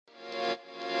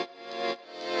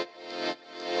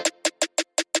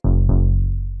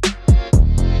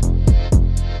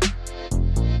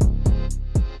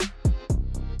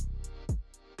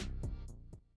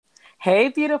Hey,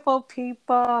 beautiful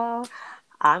people.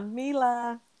 I'm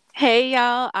Mila. Hey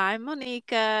y'all, I'm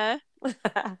Monica.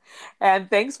 And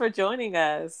thanks for joining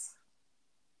us.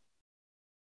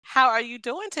 How are you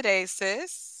doing today,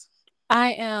 sis?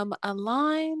 I am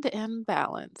aligned and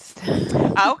balanced.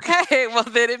 Okay, well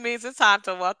then it means it's time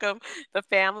to welcome the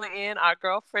family in, our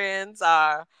girlfriends,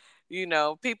 our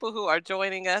people who are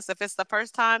joining us. If it's the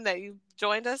first time that you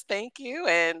joined us, thank you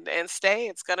and stay.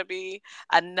 It's going to be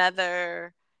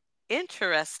another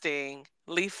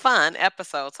interestingly fun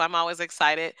episode. So I'm always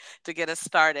excited to get us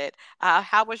started.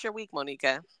 How was your week,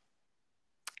 Monica?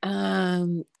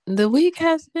 The week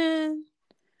has been,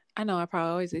 I know I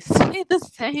probably always say the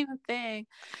same thing.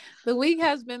 The week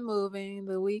has been moving.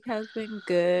 The week has been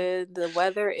good. The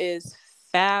weather is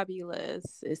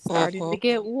fabulous. It's starting to Mhm.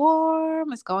 get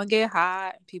warm. It's going to get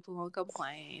hot. People won't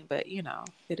complain, but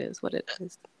it is what it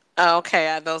is. Oh,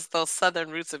 okay, those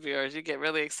southern roots of yours, you get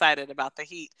really excited about the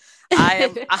heat. I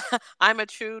am I'm a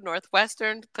true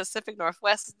Northwestern Pacific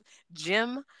Northwest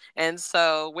Gym, and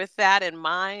so with that in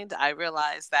mind, I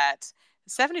realized that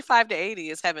 75 to 80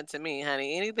 is heaven to me,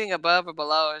 honey. Anything above or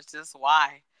below is just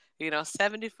why.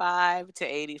 75 to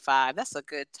 85, that's a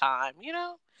good time.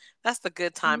 That's the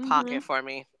good time hmm pocket for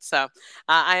me. So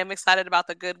I am excited about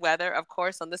the good weather. Of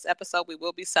course, on this episode, we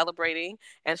will be celebrating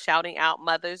and shouting out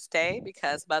Mother's Day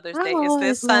because Mother's I Day is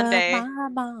this always love Sunday. my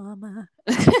mama.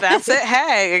 That's it.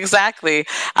 Hey, exactly.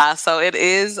 So it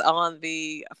is on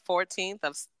the 14th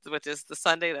which is the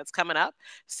Sunday that's coming up.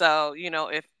 So,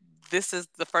 if this is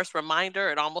the first reminder,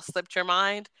 it almost slipped your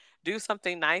mind. Do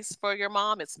something nice for your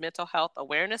mom. It's Mental Health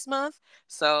Awareness Month.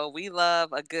 So we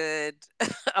love a good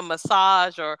a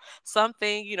massage or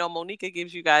something. Monica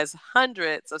gives you guys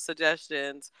hundreds of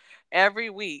suggestions every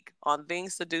week on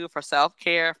things to do for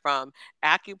self-care, from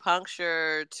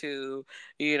acupuncture to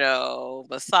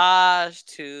massage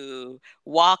to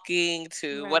walking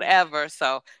to Right. whatever.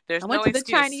 So I there's went no to the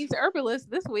excuse. Chinese herbalist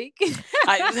this week.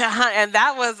 And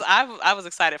that was I was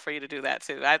excited for you to do that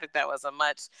too. I think that was a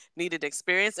much needed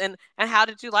experience. And how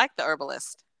did you like the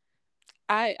herbalist?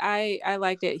 I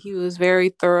liked it. He was very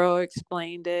thorough,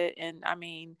 explained it, and I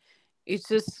mean, it's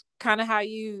just kind of how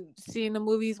you see in the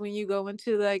movies when you go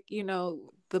into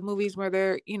the movies where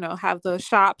they're have the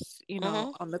shops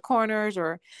Mm-hmm. on the corners,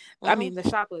 or I Mm-hmm. mean the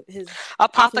shop with his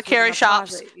office was in Apothecary a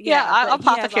shops. plaza. Yeah, Yeah, but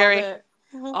he has apothecary.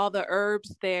 Mm-hmm. all the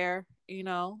herbs there,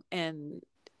 and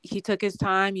he took his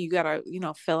time. You gotta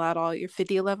fill out all your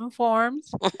 5011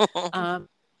 forms. Um,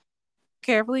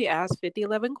 carefully asked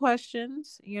 5011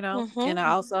 questions, and I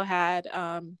Mm-hmm. also had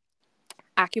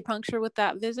acupuncture with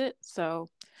that visit. So,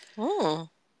 Mm.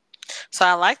 So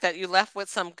I like that you left with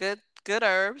some good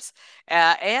herbs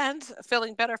and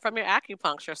feeling better from your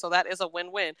acupuncture. So that is a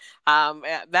win-win.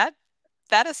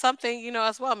 That is something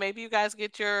as well. Maybe you guys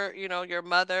get your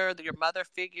mother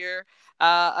figure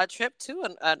a trip to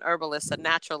an herbalist, a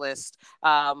naturalist,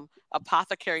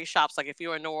 apothecary shops. Like if you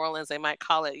were in New Orleans, they might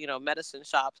call it medicine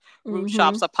shops, root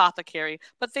shops, hmm apothecary,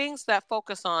 but things that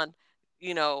focus on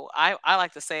I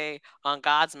like to say on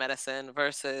God's medicine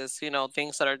versus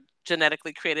things that are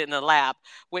genetically created in the lab,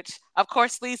 which of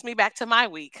course leads me back to my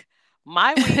week.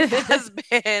 My week has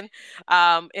been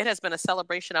it has been a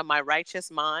celebration of my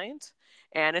righteous mind,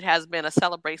 and it has been a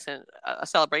celebration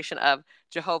of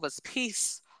Jehovah's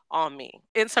peace on me.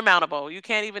 Insurmountable. You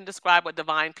can't even describe what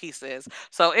divine peace is.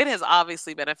 So it has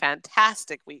obviously been a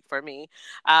fantastic week for me.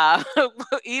 Uh,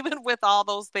 Even with all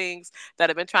those things that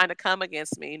have been trying to come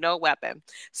against me, no weapon.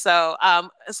 So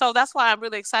that's why I'm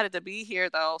really excited to be here,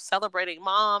 though, celebrating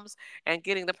moms and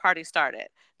getting the party started.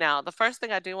 Now, the first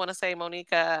thing I do want to say,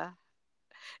 Monica,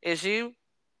 is you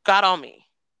got on me.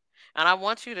 And I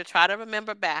want you to try to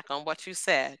remember back on what you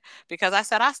said, because I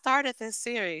said I started this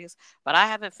series, but I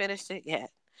haven't finished it yet.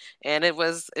 And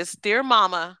it's Dear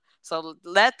Mama. So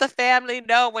let the family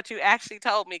know what you actually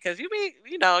told me, because you be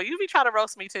trying to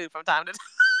roast me too from time to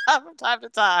time, from time to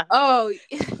time. Oh,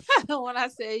 when I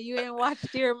said you didn't watch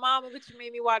Dear Mama, but you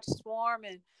made me watch Swarm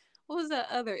and what was that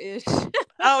other ish?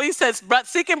 Oh, he says,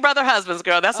 seeking brother husbands,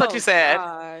 girl. That's what you Oh said.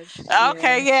 gosh,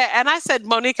 Okay, yeah. yeah. And I said,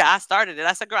 Monica, I started it.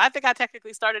 I said, girl, I think I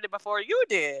technically started it before you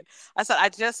did. I said, I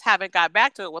just haven't got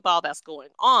back to it with all that's going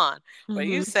on. But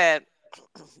you hmm said,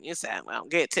 well,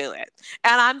 get to it.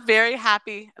 And I'm very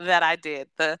happy that I did.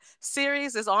 The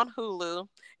series is on Hulu.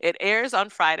 It airs on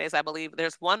Fridays, I believe.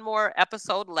 There's one more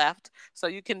episode left, so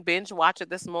you can binge watch it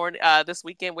this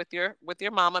weekend with your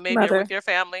mama, maybe, or Mother. with your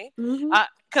family. hmm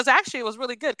Because actually, it was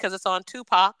really good because it's on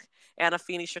Tupac and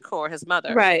Afeni Shakur, his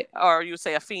mother, Right, or you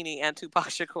say Afeni and Tupac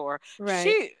Shakur.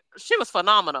 right. She was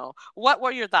phenomenal. What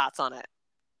were your thoughts on it?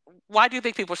 Why do you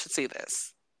think people should see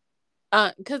this?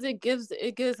 Because it gives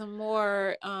a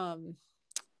more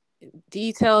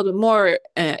detailed, more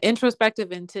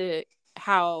introspective into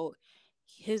how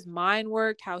his mind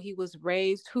worked, how he was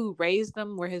raised, who raised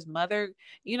them, where his mother,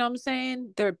 you know what I'm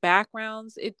saying, their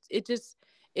backgrounds. It just,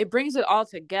 it brings it all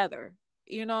together.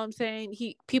 You know what I'm saying?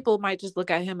 People might just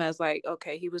look at him as like,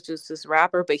 okay, he was just this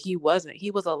rapper, but he wasn't.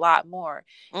 He was a lot more.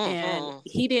 And Mm-hmm.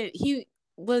 he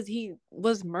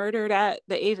was murdered at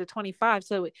the age of 25.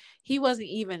 So he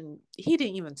didn't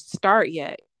even start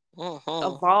yet,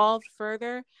 Mm-hmm. evolved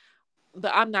further.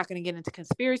 But I'm not going to get into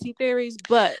conspiracy theories,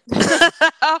 but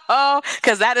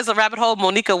Because that is a rabbit hole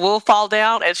Monica will fall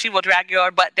down, and she will drag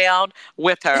your butt down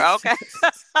with her. Okay.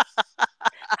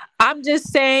 I'm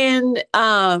just saying,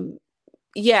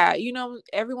 yeah,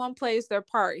 everyone plays their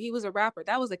part. He was a rapper.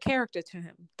 That was a character to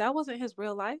him. That wasn't his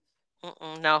real life.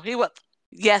 No, he was.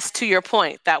 Yes, to your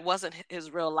point, that wasn't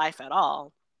his real life at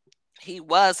all. He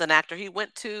was an actor. He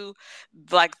went to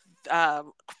like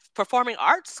performing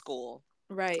arts school.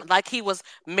 Right. Like he was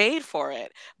made for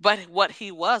it. But what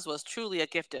he was truly a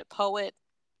gifted poet,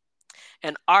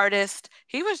 an artist.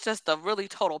 He was just a really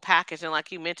total package. And like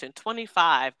you mentioned,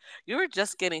 25, you were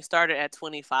just getting started at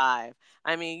 25.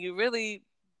 I mean,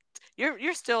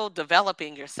 you're still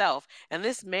developing yourself. And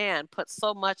this man put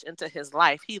so much into his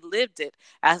life. He lived it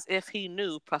as if he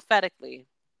knew prophetically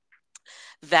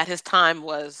that his time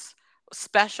was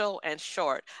special and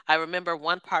short. I remember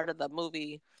one part of the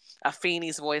movie,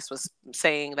 Afeni's voice was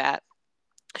saying that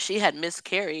she had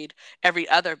miscarried every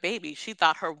other baby. She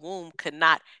thought her womb could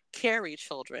not carry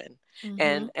children.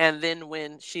 Mm-hmm. And then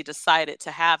when she decided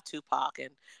to have Tupac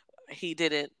and he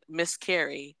didn't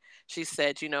miscarry, she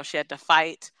said, she had to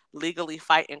legally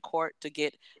fight in court to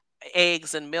get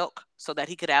eggs and milk so that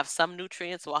he could have some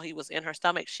nutrients while he was in her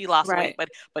stomach. She lost weight, Right.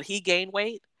 but he gained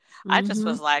weight. I just Mm-hmm.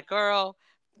 was like, girl,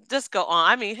 just go on.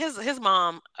 I mean, his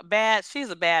mom bad. She's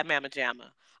a bad mama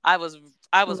jamma. I was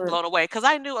I was Look. blown away because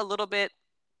I knew a little bit.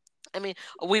 I mean,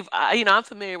 I'm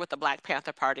familiar with the Black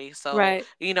Panther Party, so Right.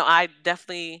 I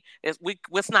definitely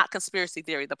it's not conspiracy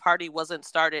theory. The party wasn't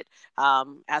started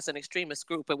as an extremist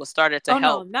group. It was started to Oh no,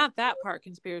 help. not that part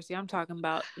conspiracy. I'm talking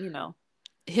about,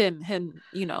 him,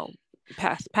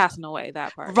 passing away,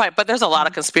 that part. Right, but there's a lot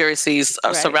of Mhm. conspiracies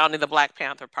Right. surrounding the Black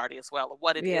Panther Party as well.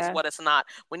 What it is, Yeah. what it's not.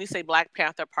 When you say Black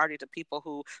Panther Party to people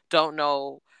who don't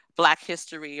know Black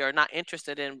history or not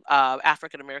interested in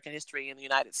African American history in the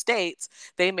United States,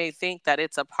 they may think that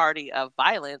it's a party of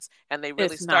violence, and they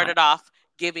really It's not. started off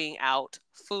giving out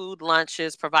food,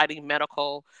 lunches, providing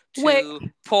medical Wait. to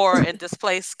poor and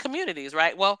displaced communities.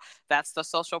 Right. Well, that's the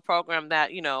social program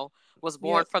that was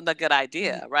born Yep. from the good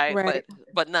idea, right? Right.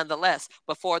 But nonetheless,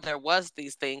 before there was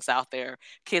these things out there,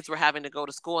 kids were having to go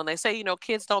to school, and they say,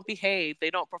 kids don't behave,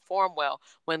 they don't perform well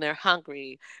when they're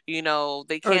hungry, they Or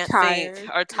can't think tired.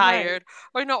 or Right. tired,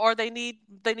 or they need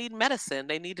medicine,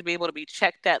 they need to be able to be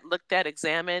checked at, looked at,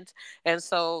 examined. And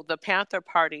so the Panther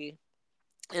Party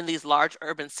in these large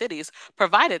urban cities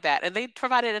provided that, and they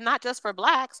provided it not just for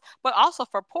blacks but also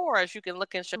for poor, as you can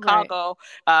look in Right. Chicago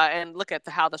and look at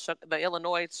how the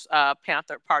Illinois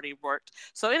Panther Party worked.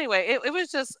 So anyway,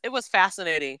 it was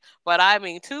fascinating. But I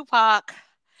mean, Tupac,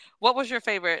 what was your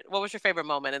favorite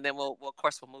moment? And then we'll of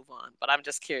course we'll move on, but I'm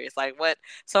just curious, like, what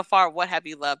have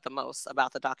you loved the most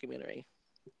about the documentary?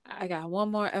 I got one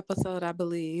more episode, I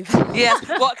believe. Yes,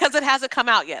 well, because it hasn't come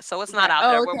out yet, so it's not Right. out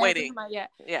there, Oh, we're okay. Hasn't waiting. come out yet.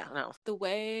 Yeah, no. The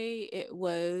way it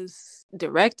was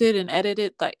directed and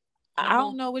edited, like, I Hmm.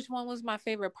 don't know which one was my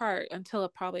favorite part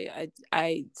until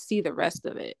I see the rest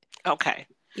of it. Okay.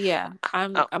 Yeah,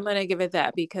 I'm Oh. I'm gonna give it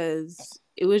that because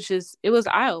it was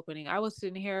eye opening. I was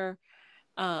sitting here,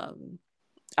 um,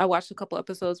 I watched a couple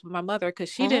episodes with my mother because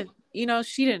Hmm.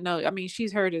 she didn't know. I mean,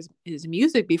 she's heard his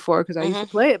music before because I used to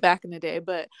Hmm. play it back in the day,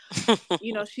 but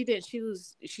she didn't. She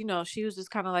was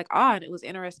just kind of like, and it was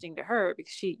interesting to her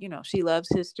because she loves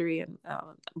history and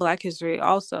Black history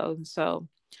also, and so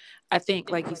I think,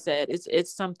 like you said,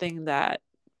 it's something that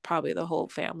probably the whole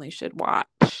family should watch.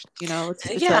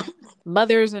 It's Yeah. a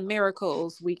Mothers and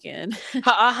Miracles weekend.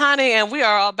 Honey, and we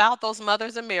are all about those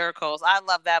mothers and miracles. I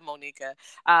love that, Monica.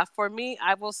 For me,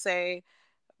 I will say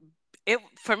it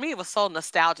was so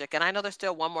nostalgic, and I know there's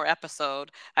still one more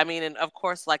episode. I mean, and of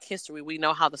course, like history, we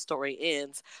know how the story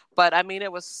ends, but I mean,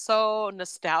 it was so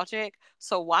nostalgic.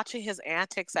 So watching his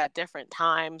antics at different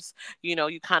times, you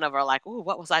kind of are like, "Ooh,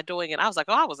 what was I doing?" And I was like,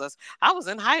 "Oh, I was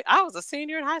a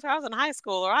senior in high school, I was in high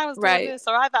school, or I was doing Right. this,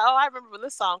 or I thought, oh, I remember when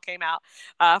this song came out."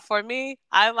 For me,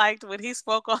 I liked when he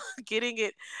spoke on getting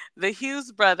it, the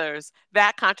Hughes brothers,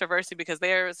 that controversy, because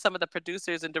they're some of the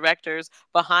producers and directors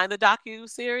behind the docu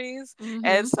series. Hughes. Mm-hmm.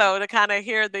 And so to kind of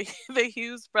hear the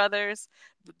Hughes brothers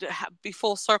be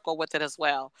full circle with it as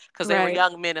well, because they were Right.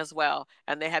 young men as well,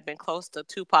 and they had been close to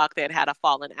Tupac. They had had a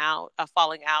falling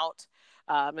out.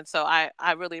 And so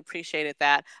I really appreciated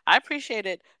that. I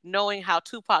appreciated knowing how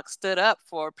Tupac stood up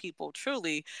for people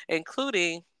truly,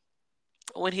 including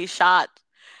when he shot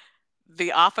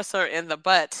the officer in the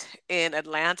butt in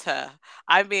Atlanta.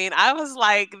 I mean, I was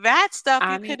like, that stuff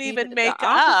I you mean, couldn't even the make up.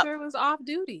 officer was off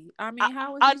duty. I mean,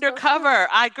 how was he supposed to know? Undercover.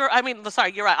 I mean,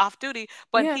 sorry, you're right, off duty,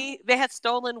 but Yeah. they had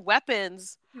stolen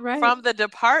weapons Right. from the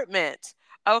department.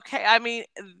 Okay, I mean,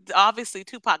 obviously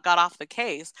Tupac got off the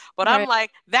case, but I'm Right.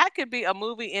 like, that could be a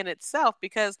movie in itself,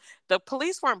 because the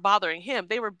police weren't bothering him.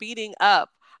 They were beating up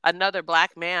another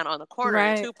black man on the corner,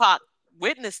 and Right. Tupac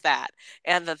witnessed that.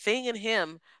 And the thing in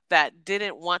him that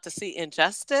didn't want to see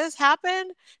injustice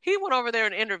happen, he went over there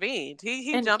and intervened.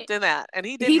 He And jumped in that, and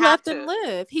he didn't he have let them to.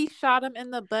 live. He shot him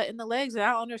in the butt and the legs. And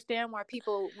I don't understand why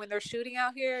people, when they're shooting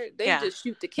out here, they Yeah. just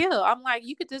shoot to kill. I'm like,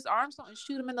 you could disarm someone,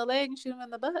 shoot him in the leg and shoot him in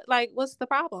the butt. Like, what's the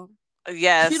problem?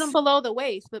 Yes. Shoot them below the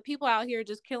waist. But people out here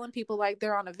just killing people like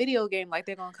they're on a video game, like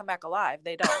they're gonna come back alive.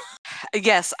 They don't.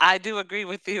 Yes, I do agree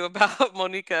with you about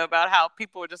Monica, about how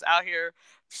people are just out here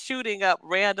shooting up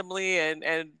randomly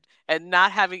and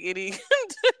not having any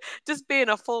just being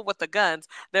a fool with the guns.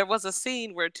 There was a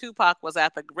scene where Tupac was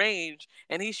at the range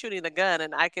and he's shooting the gun,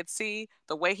 and I could see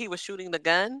the way he was shooting the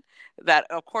gun that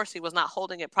of course he was not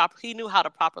holding it properly. He knew how to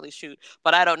properly shoot,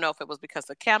 but I don't know if it was because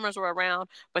the cameras were around,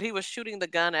 but he was shooting the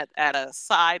gun at a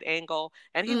side angle,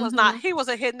 and he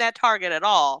wasn't hitting that target at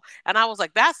all. And I was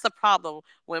like, that's the problem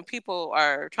when people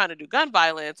are trying to do gun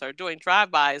violence or doing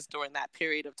drive-bys during that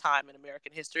period of time in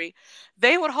American history.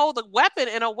 They would hold the weapon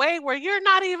in a way where you're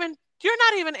not even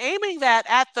aiming that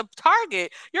at the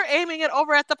target. You're aiming it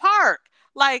over at the park.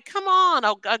 Like, come on,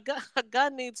 a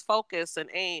gun needs focus and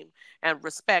aim and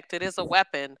respect. It is a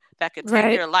weapon that could take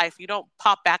Right. your life. You don't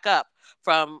pop back up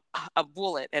from a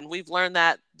bullet. And we've learned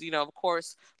that, of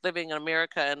course, living in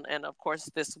America. And of course,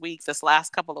 this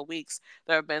last couple of weeks,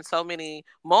 there have been so many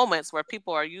moments where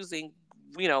people are using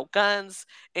guns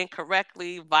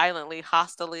incorrectly, violently,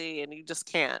 hostilely, and you just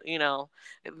can't,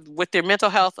 with their mental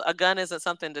health, a gun isn't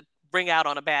something to bring out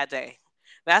on a bad day.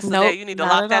 That's the day you need to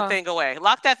lock that thing away.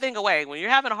 Lock that thing away. When you're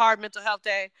having a hard mental health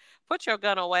day, put your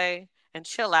gun away and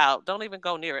chill out. Don't even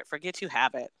go near it. Forget you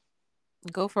have it.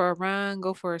 Go for a run,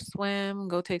 go for a swim,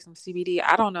 go take some CBD.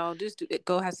 I don't know. Just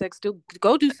go have sex.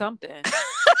 Go do something.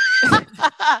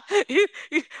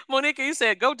 Monica, you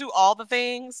said go do all the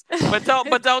things, but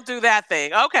don't do that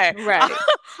thing. Okay. Right.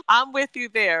 I'm with you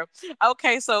there.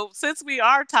 Okay, so since we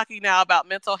are talking now about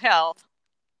mental health,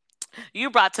 you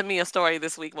brought to me a story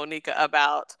this week, Monica,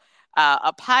 about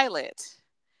a pilot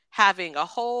having a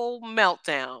whole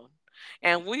meltdown.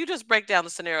 And will you just break down the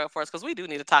scenario for us? Because we do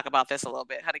need to talk about this a little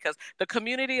bit, honey, because the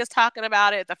community is talking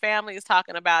about it. The family is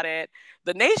talking about it.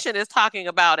 The nation is talking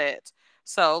about it.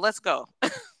 So let's go.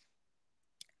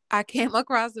 I came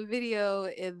across a video,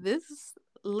 and this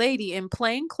lady in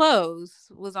plain clothes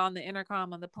was on the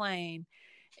intercom on the plane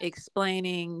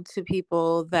explaining to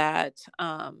people that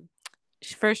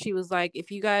first she was like,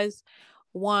 if you guys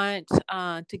want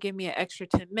to give me an extra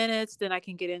 10 minutes, then I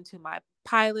can get into my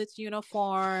pilot's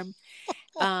uniform.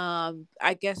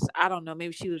 I guess, I don't know,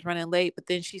 maybe she was running late, but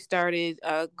then she started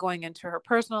going into her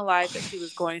personal life, that she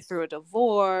was going through a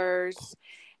divorce.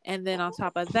 And then on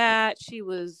top of that, she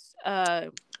was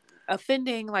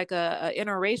offending like a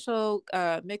interracial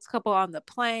mixed couple on the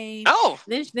plane. Oh.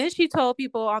 Then she told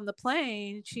people on the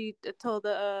plane, she told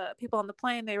the people on the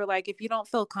plane, they were like, if you don't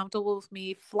feel comfortable with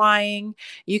me flying,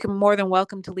 you can more than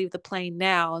welcome to leave the plane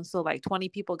now. And so like 20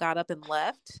 people got up and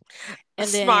left. And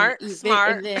smart.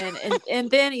 And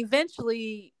then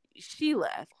eventually she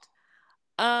left.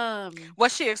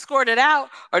 Was she escorted out,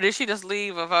 or did she just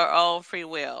leave of her own free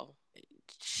will?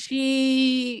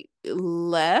 She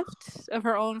left of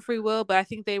her own free will, but I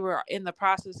think they were in the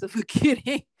process of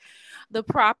getting the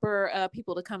proper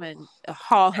people to come and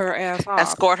haul her ass off.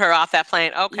 Escort her off that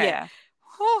plane. Okay. Yeah.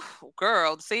 Whew,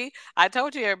 girl, see, I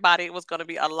told you everybody it was going to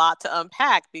be a lot to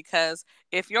unpack, because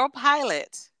if you're a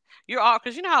pilot,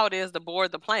 because you know how it is to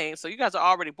board the plane. So you guys are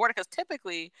already boarded, because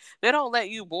typically they don't let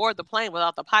you board the plane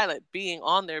without the pilot being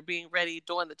on there, being ready,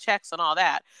 doing the checks and all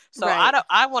that. So right.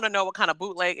 I want to know what kind of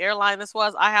bootleg airline this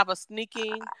was. I have a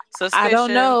sneaking suspicion. I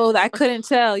don't know. I couldn't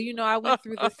tell. I went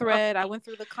through the thread. I went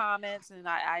through the comments, and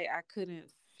I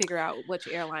couldn't figure out which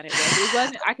airline it was. It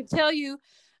wasn't. I could tell you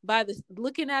by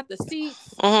looking at the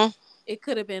seats. Mm-hmm. It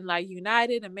could have been like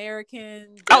United,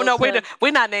 American. Delta. Oh no,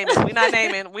 we're not naming.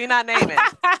 We're not naming.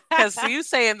 Because you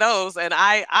saying those, and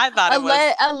I thought it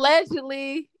was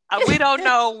allegedly. We don't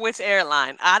know which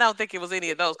airline. I don't think it was any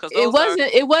of those because It those are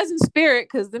wasn't. It wasn't Spirit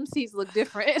because them seats look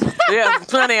different. yeah,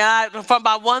 plenty. I from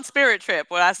my one Spirit trip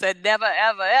where I said never,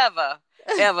 ever, ever,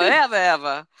 ever, ever,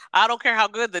 ever. I don't care how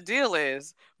good the deal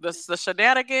is. The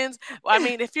shenanigans. I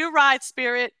mean, if you ride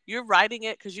Spirit, you're riding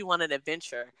it because you want an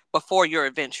adventure before your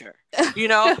adventure. You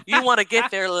know, you want to get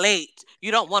there late.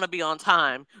 You don't want to be on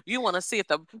time. You want to see if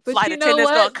the But flight you know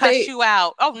attendant's gonna what? cuss you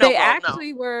out. Oh no, girl,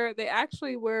 no. They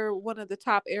actually were one of the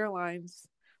top airlines.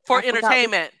 For I forgot which,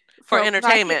 entertainment. For no,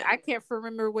 entertainment. I can't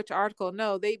remember which article.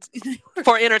 No, they were,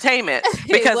 For entertainment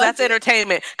it because that's wasn't.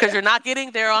 entertainment because you're not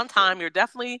getting there on time. You're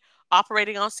definitely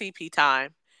operating on CP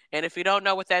time. And if you don't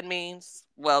know what that means,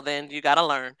 well, then you got to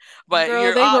learn. But Girl,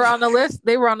 you're they were off. on the list.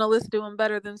 They were on the list doing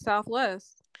better than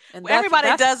Southwest, and Everybody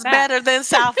that's a does fact. better than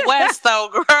Southwest, though,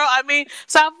 girl. I mean,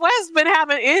 Southwest been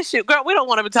having issues. Girl, we don't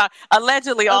want to be talking.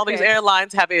 Allegedly, all these Okay.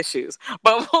 airlines have issues.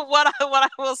 But what I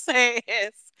will say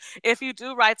is, if you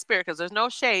do ride Spirit, because there's no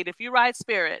shade, if you ride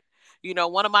Spirit, you know,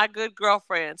 one of my good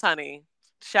girlfriends, honey,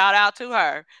 shout out to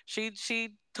her. She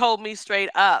told me straight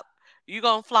up, you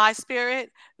gonna fly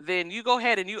Spirit, then you go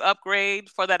ahead and you upgrade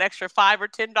for that extra $5 or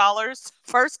 $10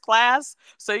 first class,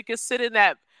 so you can sit in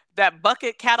that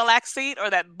bucket Cadillac seat or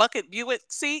that bucket Buick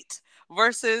seat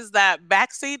versus that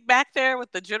back seat back there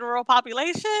with the general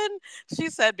population. She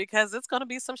said, because it's going to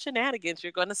be some shenanigans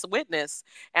you're going to witness.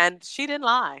 And she didn't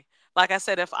lie. Like I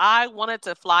said, if I wanted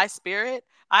to fly Spirit,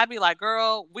 I'd be like,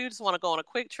 girl, we just want to go on a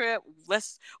quick trip.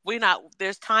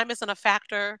 There's time isn't a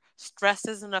factor. Stress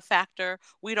isn't a factor.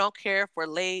 We don't care if we're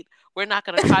late. We're not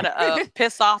going to try to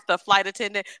piss off the flight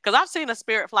attendant. Because I've seen a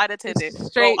Spirit flight attendant go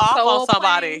Straight off on soul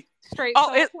somebody. plane. Straight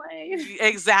Oh, soul plane.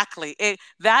 exactly.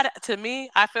 That to me,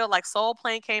 I feel like Soul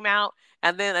Plane came out,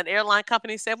 and then an airline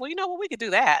company said, "Well, you know what? We could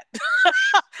do that."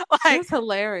 Like, It's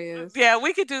hilarious. yeah,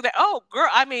 we could do that. Oh, girl,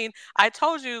 I mean, I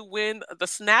told you when the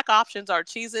snack options are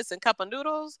Cheez-Its and cup of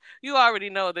noodles, you already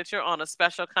know that you're on a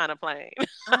special kind of plane.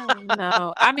 Oh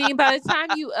no! I mean, by the time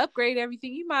you upgrade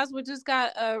everything, you might as well just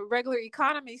got a regular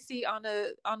economy seat on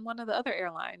one of the other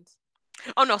airlines.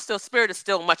 Oh no, still Spirit is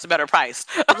still much better price.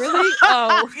 Really?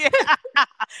 Oh, Yeah.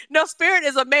 No, Spirit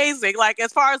is amazing. Like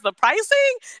as far as the pricing,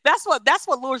 that's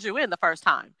what lures you in the first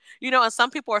time. You know, and some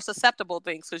people are susceptible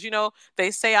things because you know they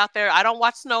say out there, I don't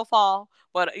watch Snowfall,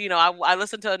 but you know, I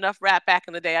listened to enough rap back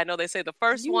in the day. I know they say the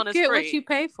first you one is get what you free.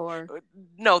 pay for.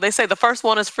 No, they say the first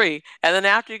one is free, and then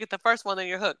after you get the first one, then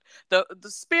you're hooked. The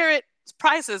Spirit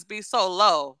prices be so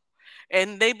low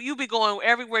and you be going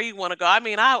everywhere you want to go. I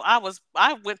mean, I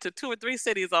went to 2 or 3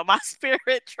 cities on my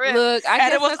Spirit trip, Look, I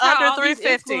and it guess was that's how under all these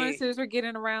 350. influencers are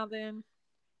getting around. Then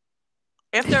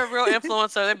If they're a real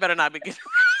influencer, they better not be getting.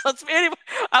 Anyway,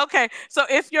 okay, so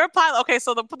if your pilot, okay,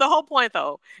 so the whole point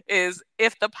though is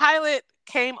if the pilot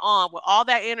came on with all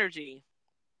that energy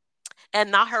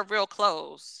and not her real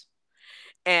clothes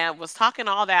and was talking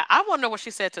all that, I want to know what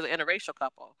she said to the interracial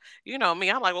couple. You know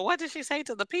me, I'm like, well, what did she say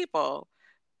to the people?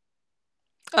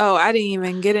 oh, I didn't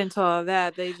even get into all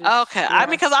that. They just Okay, I mean, yeah.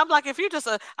 because I'm like, if you just,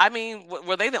 I mean,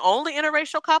 were they the only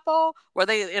interracial couple? Were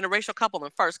they the interracial couple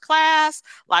in first class?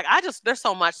 Like, there's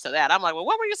so much to that. I'm like, well,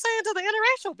 what were you saying to the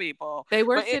interracial people? They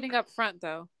were But sitting up front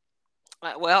though.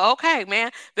 well, okay,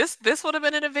 man, this would have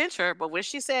been an adventure. But when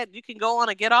she said you can go on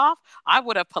and get off, I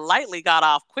would have politely got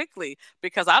off quickly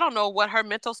because I don't know what her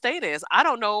mental state is. I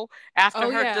don't know after Oh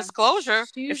her yeah, disclosure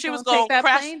if she's she was gonna take going to that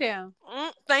crash. plane down.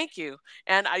 Thank you,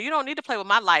 and you don't need to play with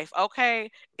my life,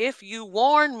 okay? If you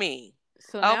warn me,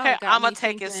 So now okay, it got I'm gonna me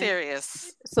take it thinking.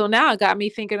 serious. So now it got me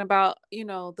thinking about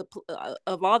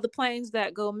of all the planes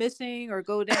that go missing or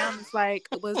go down. It's like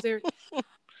was there?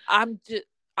 I'm just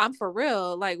I'm for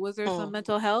real. Like was there some Mm.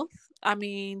 mental health? I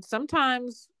mean,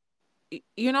 sometimes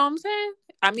you know what I'm saying?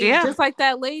 I mean, Yeah. just like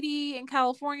that lady in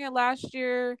California last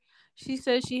year, she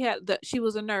said she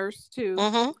was a nurse too.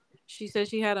 Mm-hmm. She said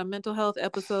she had a mental health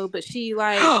episode, but she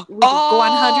like was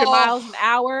going 100 Oh, miles an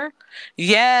hour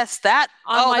yes, that.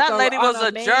 on Oh, like that a lady on was a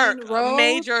a main jerk. road,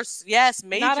 Major. Yes,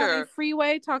 not on a major.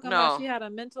 freeway, talking about No, she had a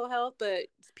mental health, but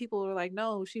people were like,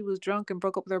 no, she was drunk and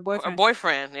broke up with her her boyfriend.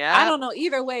 boyfriend. I Yeah. don't know.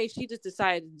 Either way, she just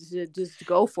decided to just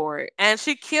go for it. And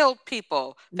she killed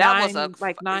people. That was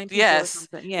Nine people or yes,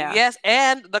 something. Yeah. yes,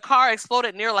 and the car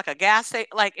exploded near like a gas station.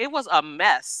 Like it was a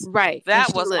mess. Right. And That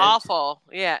she was lived. awful.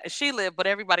 Yeah, she lived, but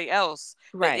everybody else,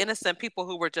 the Right. innocent people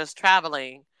who were just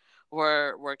traveling,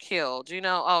 were killed. You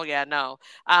know? Oh yeah, no.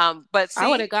 But I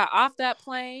would see, have got off that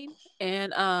plane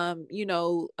and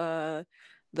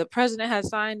the president has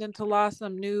signed into law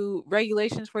some new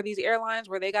regulations for these airlines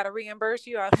where they got to reimburse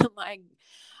you. I've been like,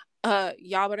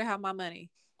 y'all better have my money.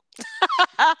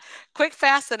 Quick,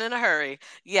 fast, and in a hurry.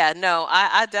 Yeah, no,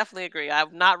 I definitely agree.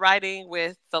 I'm not riding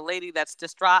with the lady that's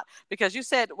distraught because you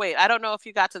said, wait, I don't know if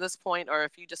you got to this point or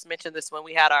if you just mentioned this when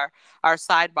we had our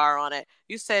sidebar on it.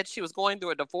 You said she was going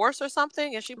through a divorce or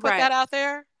something and she put that Right. out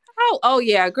there. Oh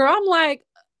yeah, girl. I'm like,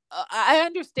 I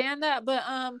understand that, but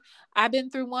I've been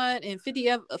through one, and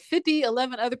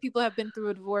 11 other people have been through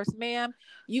a divorce, ma'am.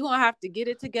 You gonna have to get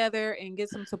it together and get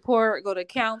some support. Go to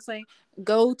counseling.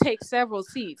 Go take several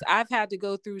seats. I've had to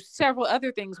go through several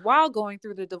other things while going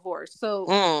through the divorce. So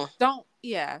Mm, don't,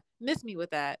 yeah, miss me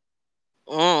with that.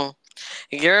 mm.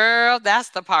 Girl, that's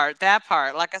the part. That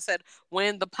part. Like I said,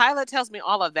 when the pilot tells me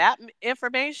all of that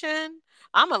information,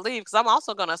 I'm gonna leave because I'm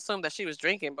also gonna assume that she was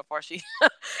drinking before she.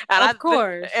 Of And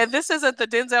course. this isn't the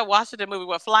Denzel Washington movie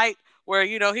with Flight, where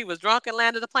he was drunk and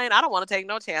landed the plane. I don't want to take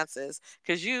no chances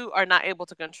because you are not able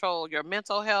to control your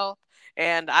mental health,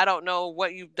 and I don't know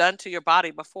what you've done to your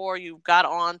body before you got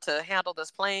on to handle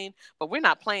this plane. But we're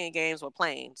not playing games with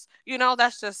planes.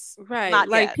 That's just Right. not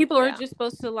Like yet. people are Yeah. just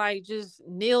supposed to like just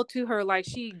kneel to her like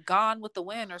she gone with the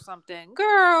wind or something.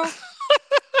 Girl.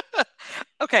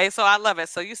 Okay, so I love it.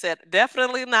 So you said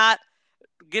definitely not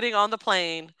getting on the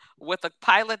plane with a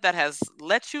pilot that has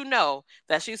let you know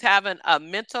that she's having a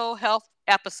mental health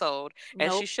episode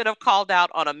and she Nope. should have called out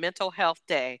on a mental health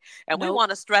day. And we Nope. want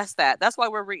to stress that. That's why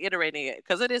we're reiterating it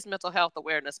because it is Mental Health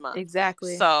Awareness Month.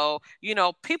 Exactly. So,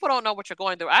 people don't know what you're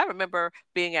going through. I remember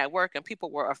being at work and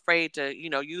people were afraid to,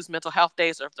 use mental health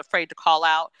days or afraid to call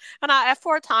out. And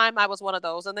for a time, I was one of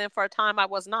those. And then for a time, I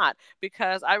was not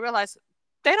because I realized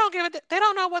they don't give it. They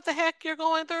don't know what the heck you're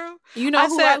going through. I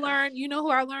said, You know who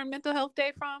I learned mental health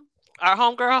day from? our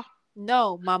homegirl,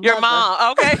 No, my your mother.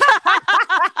 mom. Okay.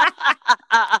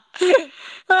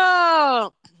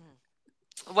 Oh,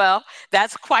 well,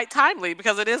 that's quite timely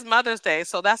because it is Mother's Day.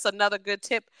 So that's another good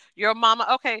tip. Your mama.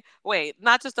 Okay, wait,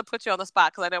 not just to put you on the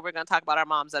spot because I know we're going to talk about our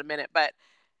moms in a minute, but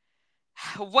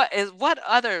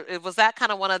was that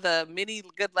kind of one of the many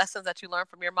good lessons that you learned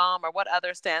from your mom, or what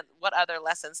other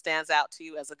lesson stands out to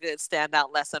you as a good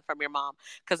standout lesson from your mom?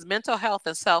 Because mental health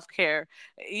and self-care,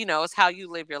 is how you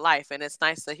live your life, and it's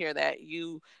nice to hear that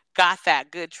you got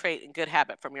that good trait and good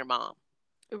habit from your mom.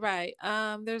 Right.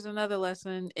 There's another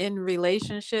lesson in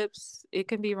relationships. It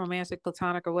can be romantic,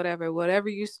 platonic, or whatever. Whatever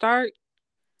you start,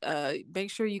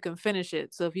 make sure you can finish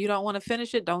it. So if you don't want to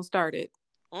finish it, don't start it.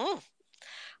 Mm.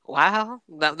 Wow,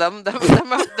 them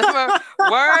are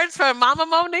words from Mama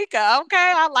Monica.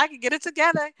 Okay, I like it. Get it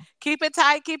together. Keep it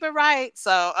tight. Keep it right.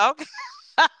 So okay.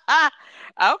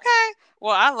 Okay.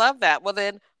 Well, I love that. Well,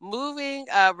 then moving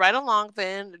right along,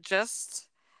 then just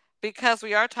because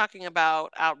we are talking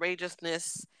about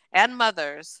outrageousness and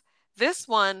mothers, this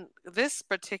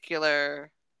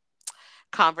particular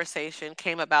conversation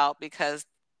came about because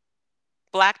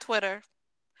Black Twitter,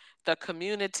 the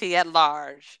community at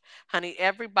large. Honey,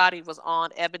 everybody was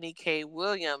on Ebony K.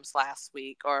 Williams last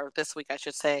week, or this week, I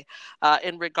should say,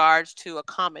 in regards to a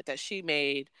comment that she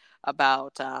made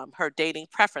about her dating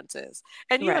preferences.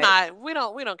 And you and Right. I, we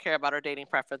don't care about our dating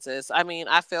preferences. I mean,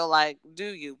 I feel like, do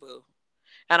you, boo?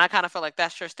 And I kind of feel like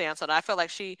that's your stance. And I feel like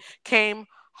she came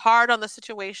hard on the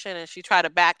situation and she tried to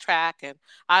backtrack. And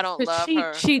I don't But love she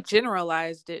her. she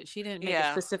generalized it. She didn't make it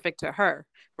Yeah. specific to her.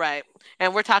 Right.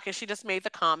 And we're talking, she just made the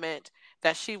comment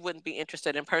that she wouldn't be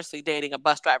interested in personally dating a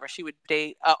bus driver. She would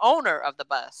date a owner of the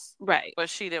bus, Right. but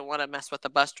she didn't want to mess with the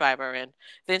bus driver. And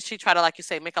then she tried to, like you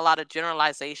say, make a lot of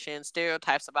generalizations,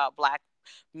 stereotypes about Black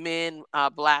men,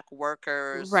 Black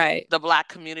workers, Right. the Black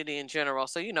community in general.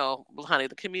 So, honey,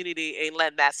 the community ain't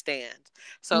letting that stand.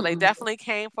 So they Mm-mm. definitely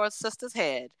came for a sister's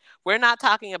head. We're not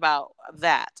talking about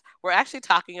that. We're actually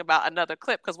talking about another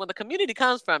clip because when the community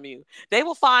comes from you, they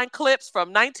will find clips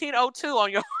from 1902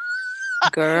 on your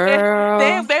Girl.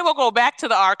 they will go back to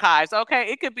the archives.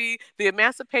 Okay, it could be the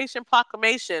Emancipation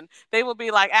Proclamation. They will be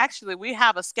like, actually, we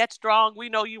have a sketch drawing. We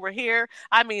know you were here.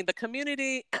 I mean, the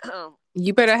community,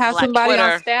 You better have Black somebody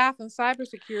on Twitter. staff and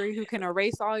cybersecurity who can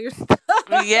erase all your stuff.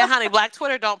 Yeah, honey, Black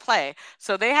Twitter don't play.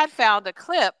 So they had found a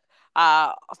clip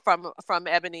uh, from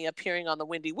Ebony appearing on the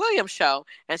Wendy Williams show,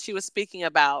 and she was speaking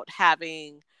about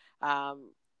having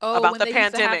Oh, about when the they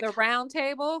used to have the pandemic. round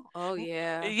table. Oh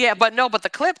yeah. Yeah, but no, but the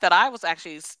clip that I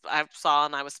saw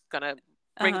and I was gonna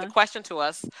Uh bring the huh. question to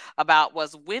us about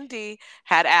was Wendy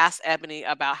had asked Ebony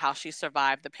about how she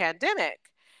survived the pandemic,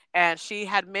 and she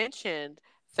had mentioned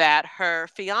that her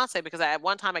fiance, because at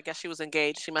one time I guess she was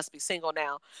engaged, she must be single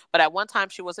now, but at one time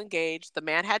she was engaged. The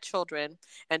man had children,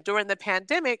 and during the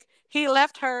pandemic, he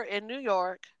left her in New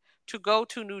York to go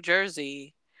to New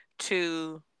Jersey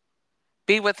to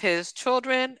be with his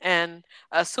children and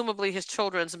assumably his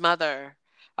children's mother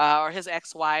or his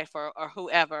ex-wife or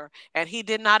whoever, and he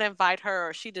did not invite her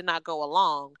or she did not go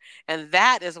along. And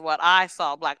that is what I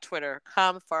saw Black Twitter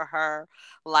come for her.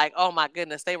 Like, oh my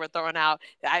goodness, they were throwing out,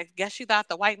 I guess you thought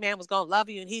the white man was going to love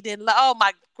you and he didn't. Oh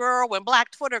my girl, when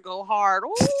Black Twitter go hard. Ooh,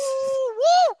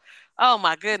 woo. Oh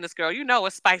my goodness, girl, you know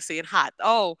it's spicy and hot.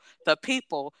 Oh, the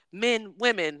people, men,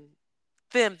 women,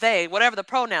 them, they, whatever the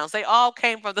pronouns, they all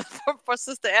came from the for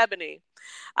Sister Ebony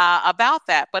about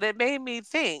that. But it made me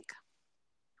think,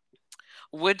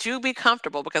 would you be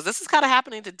comfortable? Because this is kind of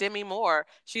happening to Demi Moore.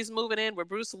 She's moving in with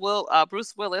Bruce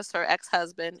Willis, her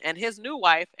ex-husband, and his new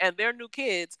wife and their new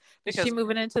kids. Is she Because,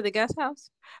 moving into the guest house?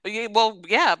 well,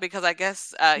 yeah, because I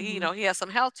guess he, Mhm. he has some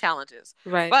health challenges.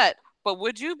 Right. But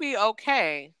would you be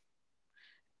okay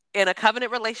in a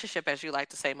covenant relationship, as you like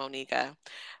to say, Monica,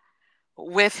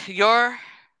 with your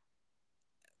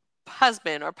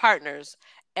husband or partner's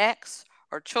ex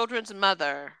or children's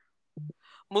mother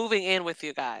moving in with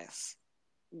you guys?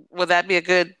 Would that be a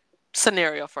good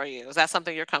scenario for you? Is that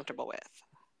something you're comfortable with?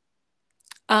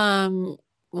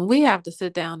 We have to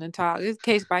sit down and talk. It's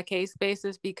case by case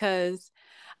basis, because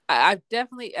I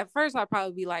definitely, at first I'd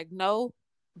probably be like, no,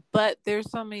 but there's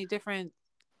so many different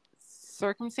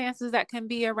circumstances that can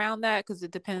be around that, because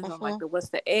it depends on like what's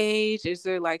the age, is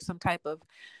there like some type of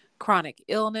chronic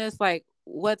illness, like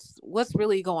what's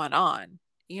really going on,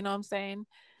 you know what I'm saying?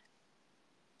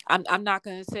 I'm not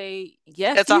gonna say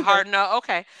yes It's either. a hard no.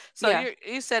 Okay, so Yeah.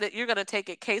 you said it. You're going to take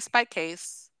it case by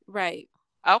case. Right.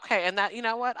 Okay, and that, you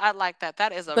know what? I like that.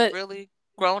 That is a But really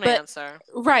grown but answer.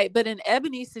 right, but in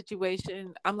Ebony's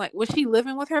situation, I'm like, was she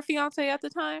living with her fiance at the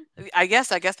time? I guess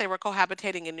they were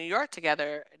cohabitating in New York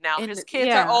together. Now his And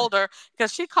kids are yeah, older,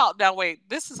 because she called. Now wait,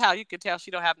 this is how you can tell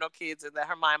she don't have no kids and that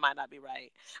her mind might not be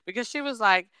right, because she was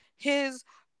like, his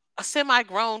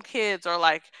semi-grown kids are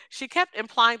like, she kept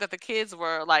implying that the kids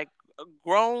were like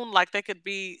grown, like they could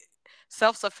be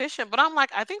self-sufficient, but I'm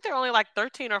like, I think they're only like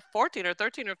 13 or 14 or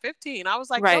 13 or 15. I was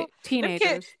like, right, them kids,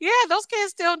 teenagers. yeah, those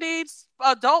kids still need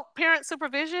adult parent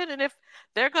supervision. And if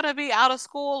they're going to be out of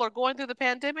school or going through the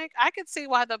pandemic, I could see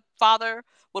why the father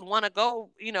would want to go,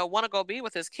 want to go be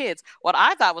with his kids. What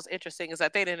I thought was interesting is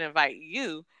that they didn't invite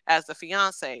you as the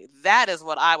fiance. That is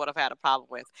what I would have had a problem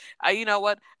with. You know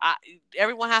what?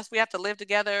 We have to live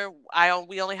together.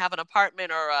 We only have an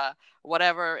apartment or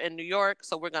whatever in New York,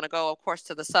 so we're going to go, of course,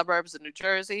 to the suburbs of New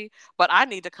Jersey. But I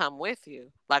need to come with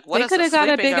you. Like, what They is could the have got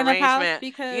a sleeping big enough house, arrangement?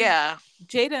 because Yeah,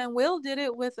 Jada and Will did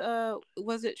it with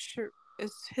was it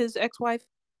is his ex-wife?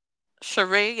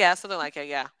 Cherie, yeah, something like it.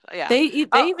 Yeah, yeah. They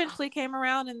Oh, eventually came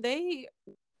around and they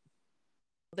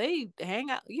hang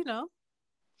out, they was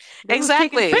taking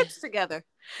exactly. trips together.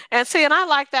 And see, and I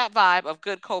like that vibe of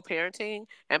good co-parenting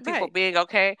and people Right. being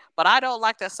okay, but I don't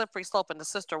like that slippery slope into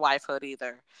sister wifehood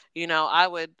either. I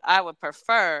would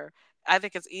prefer. I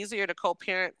think it's easier to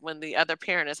co-parent when the other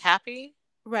parent is happy,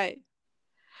 Right.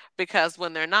 because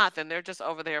when they're not, then they're just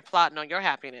over there plotting on your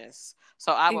happiness.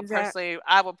 So Exact.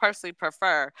 I would personally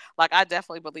prefer. Like, I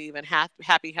definitely believe in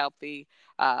happy, healthy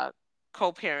uh,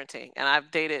 co-parenting, and I've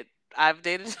dated a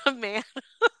man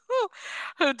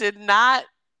who did not.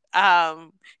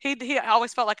 He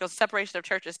always felt like a separation of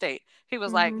church and state. He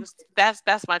was like, Mm-hmm.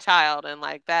 that's my child, and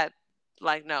like that,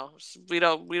 like, no, we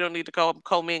don't need to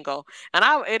commingle. And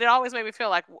it always made me feel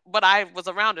like, but I was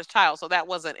around his child, so that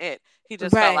wasn't it.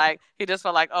 Right. He just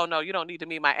felt like, oh no, you don't need to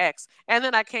meet my ex. And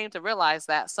then I came to realize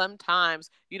that sometimes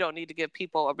you don't need to give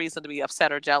people a reason to be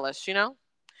upset or jealous.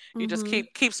 You just Mm-hmm.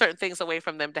 keep certain things away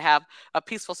from them to have a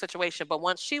peaceful situation. But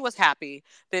once she was happy,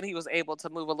 then he was able to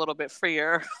move a little bit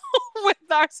freer with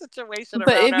our situation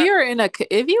But around her.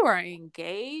 if you are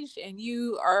engaged and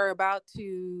you are about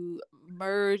to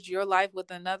merge your life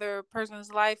with another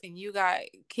person's life and you got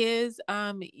kids,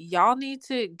 y'all need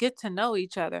to get to know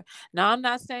each other. Now, I'm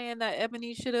not saying that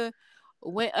Ebony should have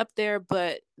went up there,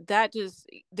 but that just,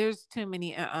 there's too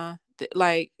many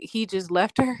like he just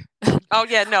left her. Oh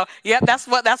yeah, no, yep, that's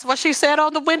what she said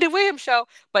on the Wendy Williams show.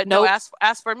 But no, Nope.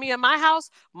 as for me and my house,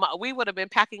 we would have been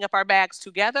packing up our bags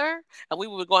together, and we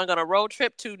were going on a road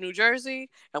trip to New Jersey,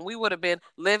 and we would have been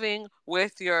living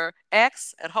with your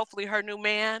ex and hopefully her new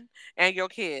man and your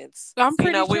kids. I'm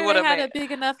pretty We sure would they have had a made.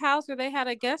 big enough house, or they had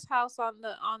a guest house on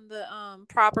the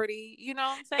property, you know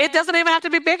what I'm It saying? doesn't even have to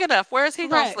be big enough. Where is he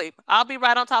gonna Right. sleep? I'll be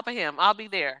right on top of him. I'll be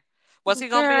there. Was he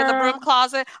gonna be in the broom Girl.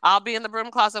 closet? I'll be in the broom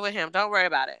closet with him. Don't worry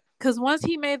about it. Because once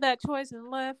he made that choice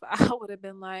and left, I would have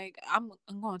been like, I'm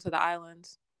going to the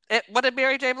islands. What did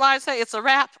Mary J. Blige say? It's a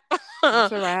wrap.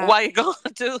 It's a wrap. Why you gonna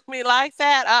do me like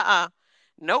that?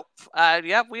 Nope.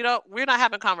 Yep. We're not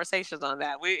having conversations on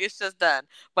that. It's just done.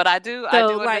 But I So do like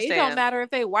it don't understand. matter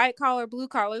if they white collar, blue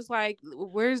collar. It's like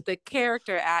where's the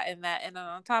character at in that? And then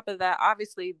on top of that,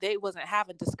 obviously they wasn't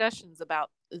having discussions about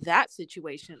that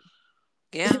situation.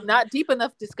 Yeah. Not deep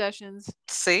enough discussions.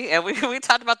 See, and we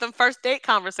talked about them first date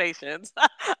conversations.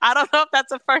 I don't know if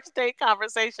that's a first date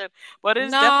conversation, but it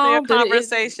is definitely a No, but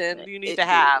conversation you need to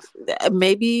have.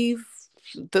 maybe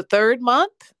the third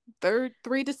month, third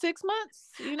 3 to 6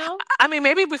 months. I mean,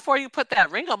 maybe before you put that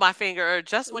ring on my finger, or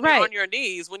just when you're on Right? your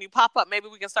knees, when you pop up, maybe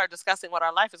we can start discussing what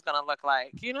our life is going to look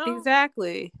like.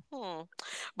 Exactly. Hmm.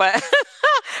 But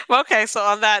okay, so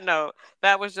on that note,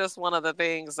 that was just one of the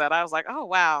things that I was like, oh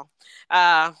wow,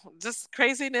 just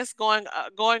craziness going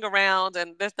around,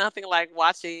 and there's nothing like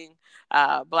watching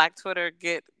Black Twitter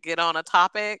get on a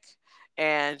topic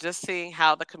and just seeing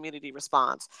how the community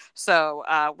responds. So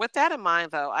with that in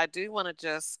mind, though, I do want to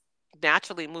just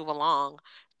naturally move along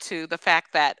to the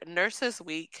fact that Nurses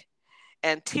Week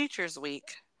and Teachers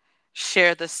Week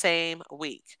share the same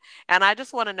week. And I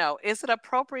just want to know, is it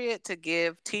appropriate to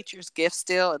give teachers gifts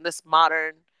still in this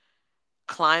modern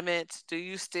climate? Do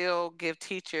you still give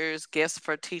teachers gifts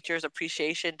for Teachers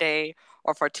Appreciation Day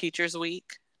or for Teachers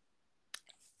Week?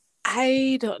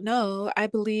 I don't know. I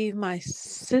believe my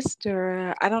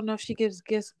sister, I don't know if she gives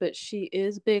gifts, but she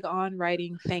is big on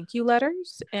writing thank you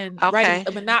letters and writing, Okay.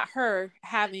 but not her,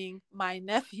 having my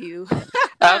nephew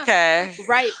Okay.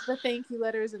 write the thank you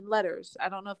letters and letters. I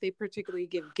don't know if they particularly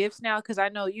give gifts now because I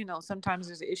know, sometimes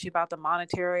there's an issue about the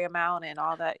monetary amount and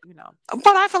all that.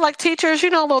 But I feel like teachers, a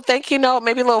little thank you note,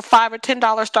 maybe a little $5 or $10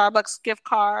 Starbucks gift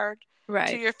card to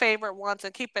Right. your favorite ones,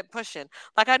 and keep it pushing.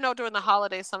 Like I know during the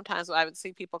holidays, sometimes I would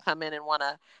see people come in and want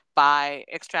to buy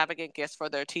extravagant gifts for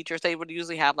their teachers. They would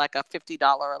usually have like a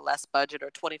 $50 or less budget, or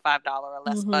 $25 or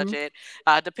less Mm-hmm. budget,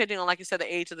 depending on, like you said,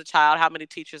 the age of the child, how many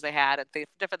teachers they had, and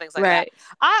different things like that. Right.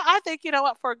 I think, you know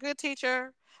what, for a good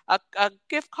teacher, a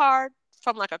gift card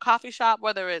from like a coffee shop,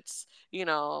 whether it's,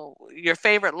 your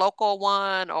favorite local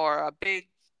one or a big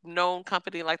known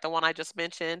company like the one I just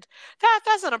mentioned,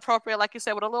 that's an appropriate, like you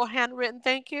said, with a little handwritten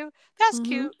thank you. That's Mm-hmm.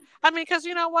 cute. I mean, because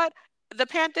you know what? The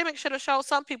pandemic should have showed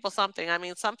some people something. I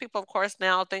mean, some people, of course,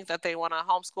 now think that they want to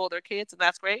homeschool their kids, and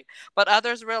that's great. But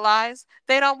others realize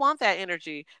they don't want that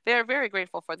energy. They're very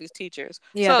grateful for these teachers.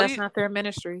 Yeah, So that's you, not their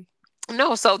ministry.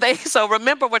 no, so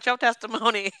remember what your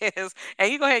testimony is,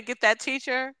 and you go ahead and get that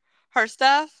teacher her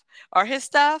stuff, or his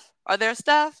stuff, or their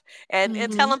stuff, and tell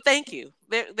Mm-hmm. them thank you.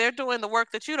 They're doing the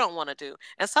work that you don't want to do,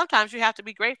 and sometimes you have to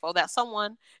be grateful that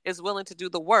someone is willing to do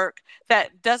the work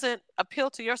that doesn't appeal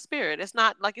to your spirit. It's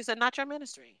not, like you said, not your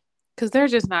ministry. Because they're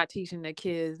just not teaching the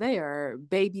kids. They are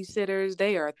babysitters.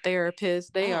 They are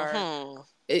therapists. They are. Mm-hmm.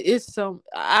 It's so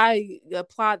I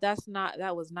applaud. That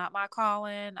was not my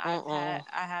calling. Mm-mm.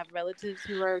 I have relatives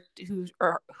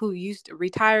who used to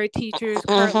retired teachers,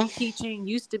 currently Mm-hmm. teaching,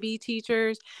 used to be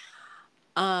teachers.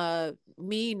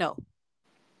 Me, no.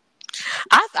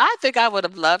 I think I would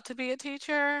have loved to be a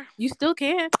teacher, You still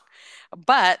can.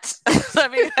 but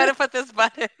let me kind of put this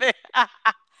but in there.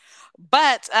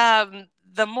 But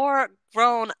the more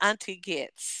grown auntie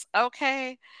gets,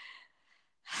 okay,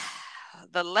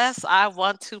 the less I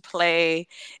want to play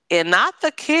in, not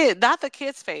the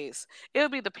kid's face. It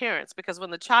would be the parents, because when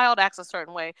the child acts a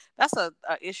certain way, that's a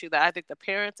issue that I think the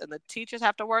parents and the teachers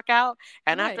have to work out.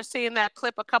 And after Right. seeing that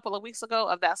clip a couple of weeks ago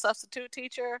of that substitute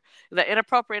teacher, the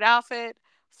inappropriate outfit,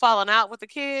 falling out with the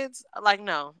kids, like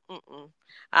no,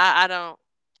 I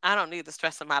I don't need the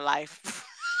stress in my life.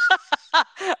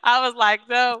 I was like,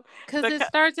 no, Because the it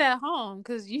starts at home.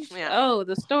 Because yeah,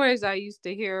 the stories I used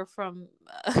to hear from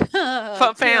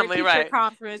from parent family, teacher right?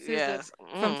 conferences Yes.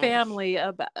 from family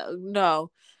about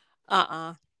no,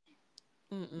 No,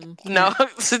 no.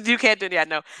 you can't do that.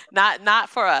 No, not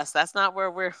for us. That's not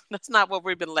where we're. That's not what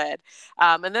we've been led.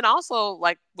 And then also,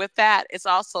 like with that, it's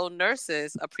also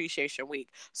Nurses Appreciation Week.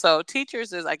 So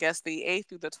teachers is, I guess, the 8th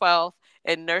through the 12th,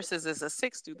 and nurses is the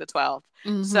 6th through the 12th.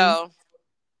 Mm-hmm. So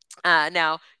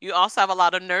now you also have a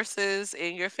lot of nurses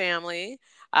in your family,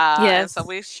 and so Yes.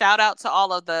 we shout out to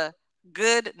all of the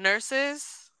good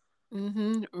nurses.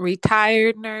 Mm-hmm.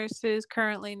 Retired nurses,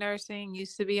 currently nursing,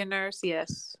 used to be a nurse.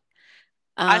 Yes.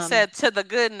 I Um, said to the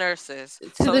good nurses. to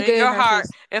So the in good your heart,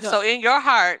 nurses. if No. so, in your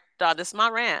heart, dog, this is my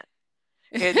rant.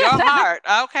 In your heart,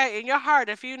 okay, in your heart,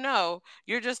 if you know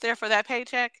you're just there for that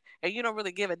paycheck and you don't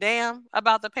really give a damn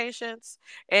about the patients,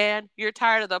 and you're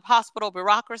tired of the hospital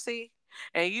bureaucracy,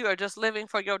 and you are just living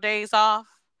for your days off,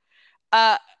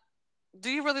 uh, do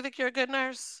you really think you're a good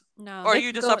nurse? No, Or are they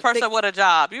you can just a go. person with a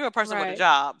job? You're a person with a Right.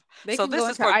 job. They So can this go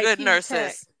is into for good IT tech.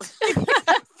 nurses.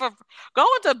 Go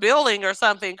into building or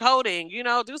something, coding,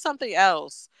 do something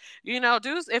else.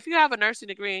 If you have a nursing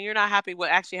degree and you're not happy with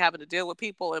actually having to deal with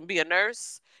people and be a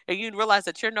nurse, and you realize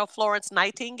that you're no Florence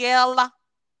Nightingale,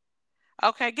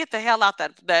 okay, get the hell out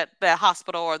that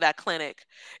hospital or that clinic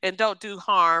and don't do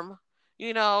harm.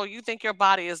 You think your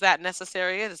body is that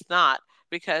necessary. It is not,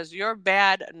 because your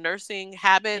bad nursing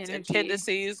habits and Energy.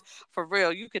 tendencies, for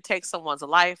real, you could take someone's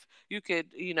life. You could,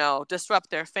 disrupt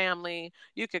their family.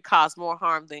 You could cause more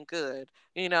harm than good.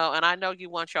 And I know you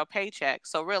want your paycheck.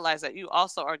 So realize that you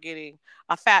also are getting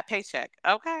a fat paycheck.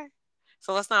 Okay.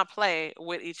 So let's not play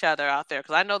with each other out there,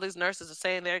 because I know these nurses are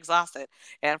saying they're exhausted.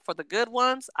 And for the good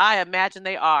ones, I imagine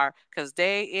they are, because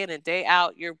day in and day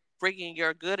out, you're bringing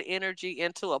your good energy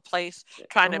into a place,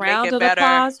 trying A to make round it of better.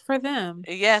 applause for them.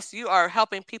 Yes, you are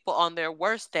helping people on their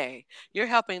worst day. You're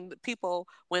helping the people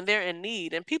when they're in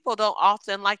need. And people don't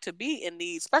often like to be in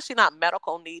need, especially not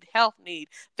medical need, health need,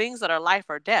 things that are life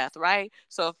or death, right?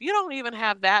 So if you don't even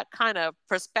have that kind of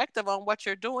perspective on what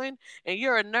you're doing, and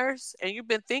you're a nurse and you've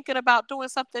been thinking about doing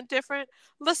something different,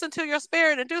 listen to your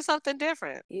spirit and do something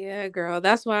different. Yeah, girl.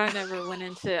 That's why I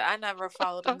never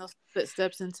followed in those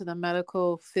footsteps into the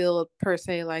medical field per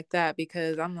se like that,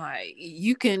 because I'm like,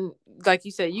 you can, like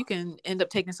you said, you can end up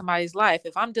taking somebody's life.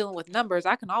 If I'm dealing with numbers,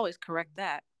 I can always correct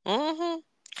that. Mm-hmm.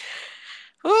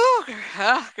 Ooh,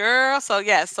 girl. So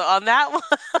yes. So on that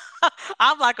one,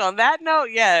 I'm like, on that note,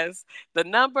 yes, the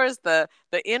numbers, the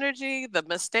energy, the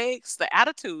mistakes, the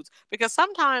attitudes. Because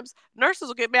sometimes nurses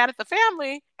will get mad at the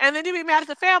family, and then you be mad at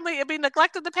the family and be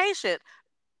neglecting the patient.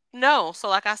 No. So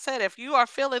like I said, if you are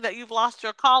feeling that you've lost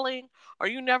your calling, or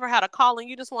you never had a calling,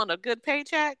 you just want a good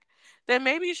paycheck, then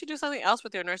maybe you should do something else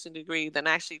with your nursing degree than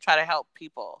actually try to help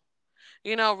people.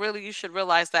 Really, you should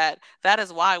realize that that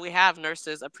is why we have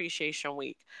Nurses Appreciation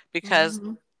Week, because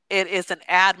Hmm. it is an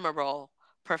admirable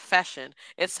profession.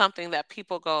 It's something that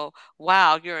people go,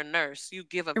 wow, you're a nurse. You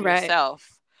give of Right.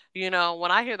 yourself.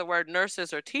 When I hear the word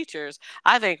nurses or teachers,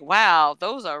 I think, wow,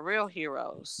 those are real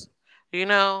heroes. You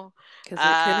know, Because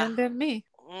it couldn't uh, have been me.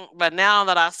 but now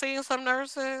that I've seen some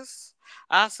nurses,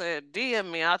 I said, DM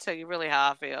me. I'll tell you really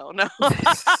how I feel. No,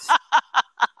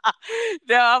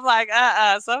 no, I'm like,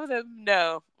 some of them,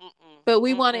 no. Mm-mm, But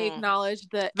we want to mm-mm. acknowledge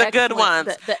The good ones,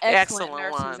 the the excellent excellent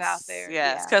nurses out ones, there.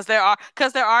 yes, Yeah.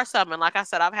 because there are some, and like I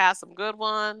said, I've had some good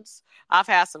ones. I've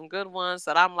had some good ones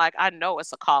that I'm like, I know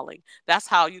it's a calling. That's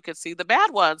how you can see the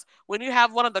bad ones. When you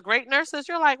have one of the great nurses,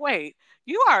 you're like, wait,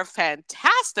 you are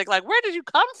fantastic. Like, where did you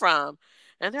come from?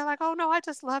 And they're like, oh no, I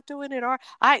just love doing it. Or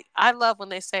I love when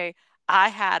they say, I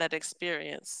had an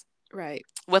experience Right.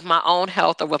 with my own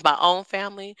health or with my own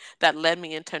family that led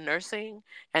me into nursing,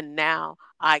 and now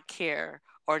I care,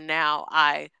 or now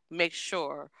I make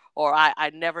sure, or I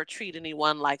never treat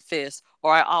anyone like this,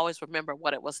 or I always remember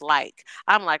what it was like.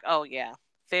 I'm like, oh yeah,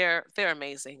 they're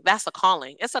amazing. That's a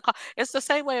calling. It's the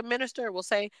same way a minister will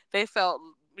say they felt,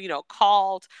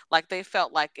 called, like they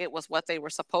felt like it was what they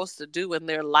were supposed to do in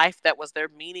their life, that was their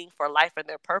meaning for life, and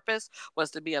their purpose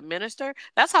was to be a minister.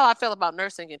 That's how I feel about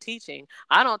nursing and teaching.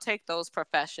 I don't take those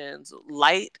professions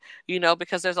light,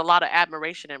 because there's a lot of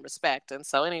admiration and respect. And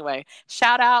so, anyway,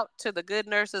 shout out to the good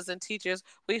nurses and teachers.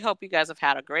 We hope you guys have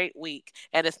had a great week.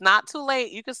 And it's not too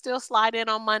late. You can still slide in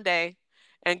on Monday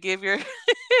and give your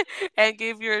and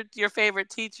give your favorite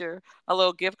teacher a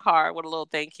little gift card with a little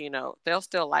thank you note. They'll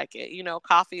still like it.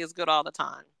 Coffee is good all the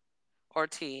time, or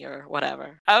tea or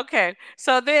whatever. Okay.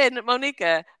 So then,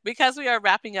 Monica, because we are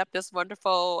wrapping up this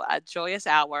wonderful, joyous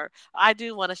hour, I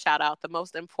do want to shout out the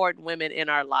most important women in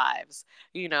our lives.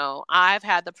 I've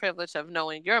had the privilege of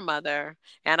knowing your mother,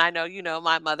 and I know you know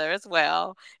my mother as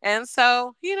well. And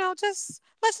so, just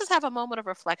let's just have a moment of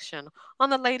reflection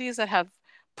on the ladies that have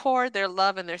poured their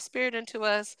love and their spirit into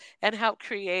us and helped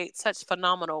create such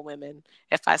phenomenal women,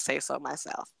 if I say so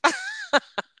myself.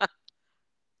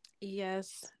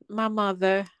 Yes. My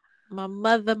mother.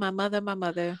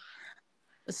 A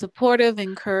supportive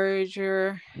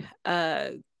encourager.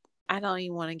 Uh, I don't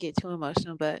even want to get too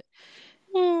emotional, but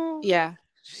Mm. yeah,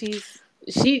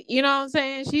 you know what I'm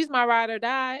saying? She's my ride or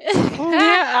die.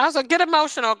 Yeah, I was like, get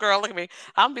emotional, girl. Look at me.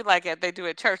 I'm be like they do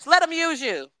at church. Let them use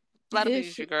you. Let them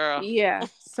use you, girl. Yeah.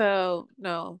 So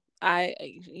no,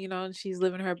 she's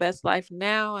living her best life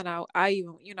now, and I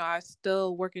even, I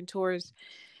still working towards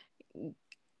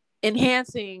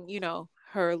enhancing,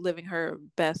 her living her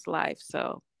best life.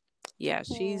 So yeah,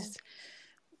 Mm. she's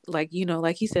like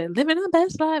you said, living her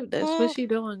best life. That's what Mm. she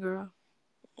doing, girl.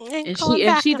 Ain't And going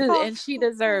back and forth. she Mm.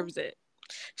 deserves it.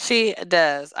 She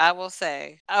does, I will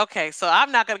say. Okay, so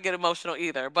I'm not going to get emotional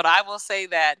either, but I will say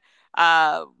that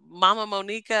Mama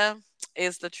Monica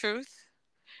is the truth,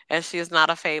 and she is not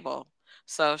a fable.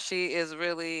 So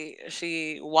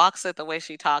she walks it the way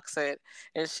she talks it,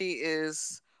 and she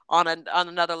is on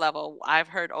another level. I've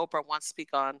heard Oprah once speak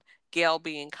on Gail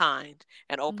being kind,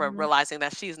 and Oprah Mhm. realizing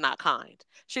that she's not kind.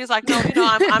 She's like, no,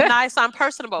 I'm nice, I'm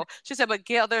personable. She said, but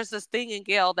Gail, there's this thing in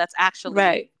Gail that's actually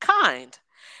Right. kind.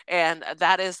 And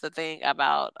that is the thing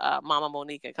about Mama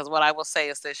Monica. Because what I will say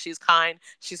is that she's kind,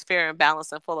 she's fair and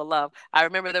balanced and full of love. I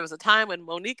remember there was a time when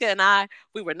Monica and I,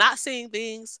 we were not seeing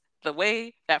things the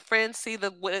way that friends see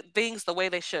things the way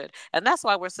they should. And that's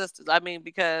why we're sisters. I mean,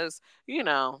 because, you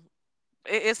know,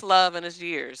 it's love and it's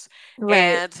years. Right.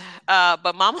 And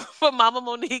but Mama but Mama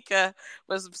Monica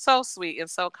was so sweet and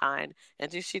so kind.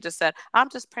 And she just said, I'm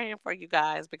just praying for you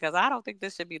guys because I don't think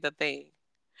this should be the thing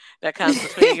that comes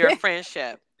between your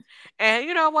friendship. And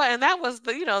you know what? And that was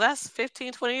that's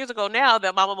 15, 20 years ago now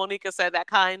that Mama Monica said that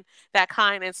kind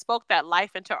and spoke that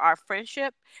life into our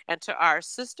friendship and to our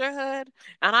sisterhood.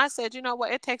 And I said, you know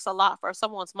what? It takes a lot for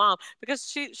someone's mom because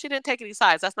she didn't take any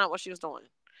sides. That's not what she was doing.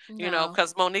 No.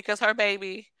 Because Monica's her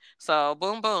baby. So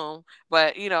boom, boom.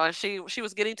 But and she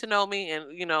was getting to know me,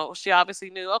 and she obviously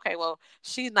knew. Okay, well,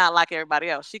 she's not like everybody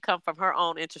else. She come from her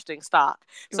own interesting stock.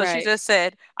 So she Right. just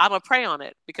said, "I'm gonna pray on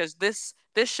it because this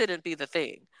shouldn't be the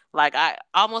thing." Like I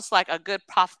almost like a good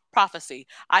prophecy.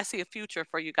 I see a future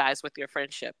for you guys with your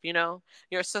friendship.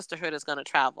 Your sisterhood is gonna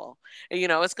travel. And,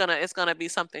 it's gonna be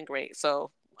something great.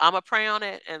 So I'm gonna pray on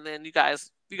it, and then you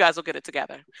guys will get it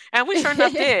together. And we sure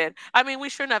enough did. I mean, we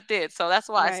sure enough did. So that's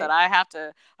why I said Right.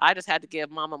 I just had to give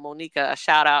Mama Monica a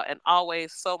shout out and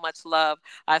always so much love.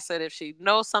 I said, if she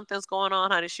knows something's going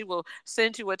on, honey, she will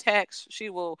send you a text. She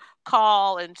will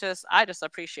call and I just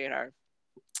appreciate her.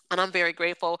 And I'm very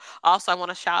grateful. Also, I want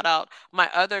to shout out my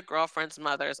other girlfriends'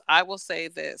 mothers. I will say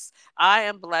this: I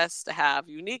am blessed to have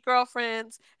unique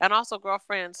girlfriends and also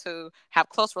girlfriends who have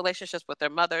close relationships with their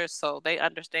mothers. So they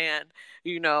understand,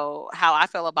 how I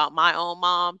feel about my own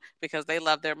mom because they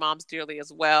love their moms dearly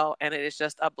as well. And it is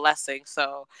just a blessing.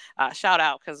 So shout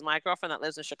out because my girlfriend that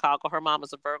lives in Chicago, her mom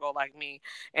is a Virgo like me.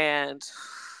 And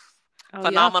Oh,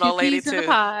 y'all two phenomenal lady peas in the too.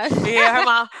 pod.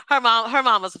 Yeah, her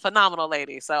mom was a phenomenal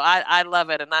lady. So I love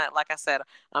it, and like I said,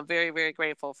 I'm very very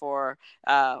grateful for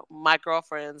my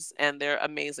girlfriends and their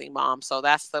amazing moms. So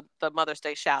that's the Mother's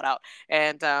Day shout out,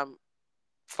 and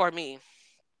for me,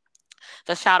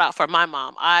 the shout out for my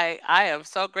mom. I am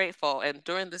so grateful, and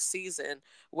during the season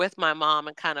with my mom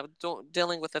and kind of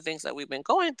dealing with the things that we've been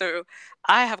going through,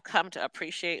 I have come to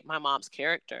appreciate my mom's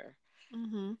character.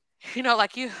 Mhm.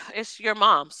 Like it's your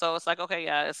mom, so it's like, okay,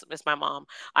 yeah, it's my mom.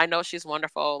 I know she's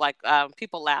wonderful. Like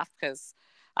people laugh because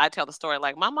I tell the story,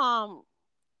 like my mom.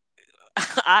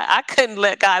 I couldn't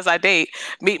let guys I date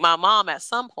meet my mom at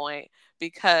some point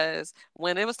because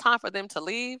when it was time for them to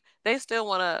leave, they still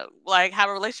want to like have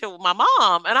a relationship with my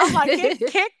mom, and I'm like,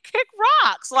 kick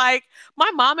rocks. Like my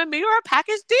mom and me are a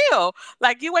package deal.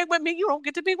 Like you ain't with me, you don't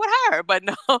get to be with her. But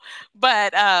no,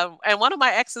 but and one of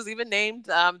my exes even named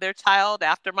their child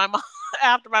after my mom.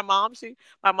 After my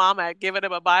mom had given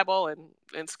him a Bible and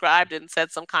inscribed and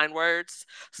said some kind words,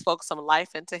 spoke some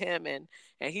life into him, and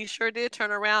he sure did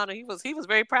turn around, and he was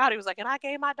very proud. He was like, "And I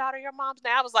gave my daughter your mom's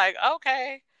name." I was like,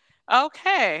 "Okay,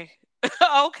 okay."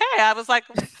 Okay, I was like,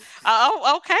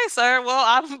 "Oh, okay, sir. Well,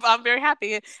 I'm very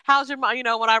happy. How's your mom?"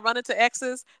 When I run into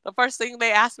exes, the first thing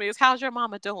they ask me is, "How's your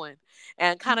mama doing?"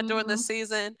 And kind of during this Mhm.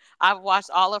 season, I've watched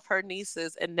all of her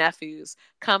nieces and nephews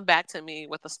come back to me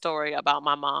with a story about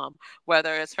my mom,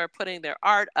 whether it's her putting their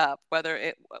art up, whether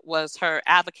it was her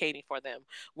advocating for them,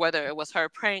 whether it was her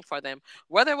praying for them,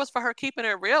 whether it was for her keeping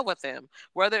it real with them,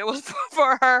 whether it was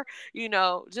for her,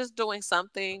 just doing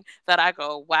something that I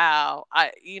go, wow,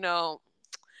 I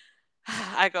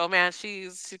go, man, she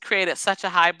created such a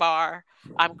high bar.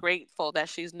 I'm grateful that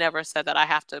she's never said that I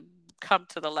have to come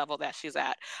to the level that she's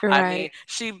at. I mean, Right.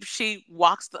 she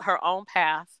walks her own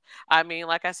path. I mean,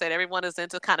 like I said, everyone is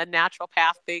into kind of natural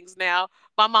path things now.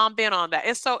 My mom been on that.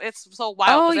 It's so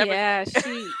wild Oh because every yeah,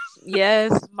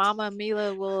 yes, Mama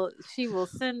Mila will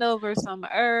send over some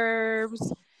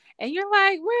herbs, and you're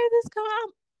like, where did this come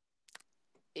from?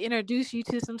 Introduce you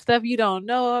to some stuff you don't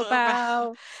know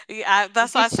about. yeah,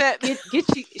 that's why I Get you said.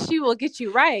 get you. She will get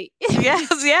you right. Yes,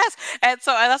 yes. And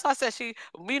that's why I said you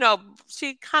know,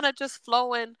 she kind of just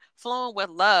flowing with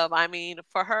love. I mean,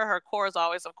 for her core is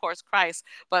always, of course, Christ.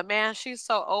 But man, she's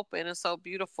so open and so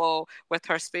beautiful with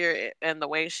her spirit and the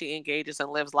way she engages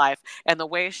and lives life and the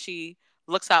way she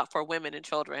looks out for women and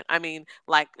children. I mean,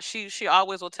 like she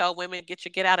always will tell women,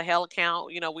 get out of hell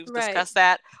account. We've Right. discussed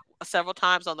that several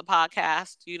times on the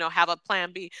podcast. Have a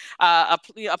plan B, a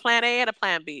plan A and a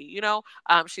plan B.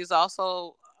 She's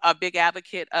also a big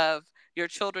advocate of your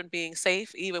children being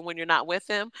safe even when you're not with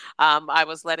them. I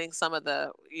was letting some of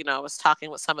the, I was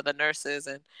talking with some of the nurses,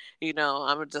 and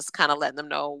I'm just kind of letting them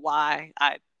know why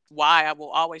I will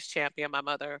always champion my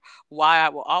mother, why I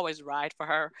will always ride for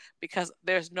her, because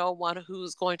there's no one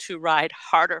who's going to ride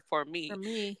harder for For me.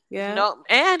 me, yeah. No,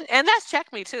 and that's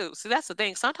check me too. See, that's the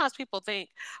thing. Sometimes people think,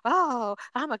 "Oh,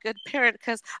 I'm a good parent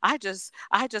because I just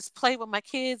play with my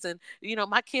kids, and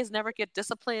my kids never get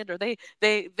disciplined, or they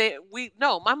we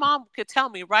no." My mom could tell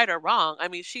me right or wrong. I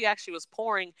mean, she actually was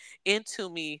pouring into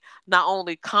me not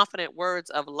only confident words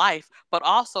of life, but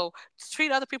also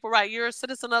treat other people right. You're a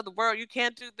citizen of the world. You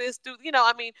can't do this,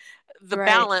 I mean, the Right.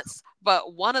 balance.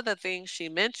 But one of the things she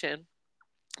mentioned,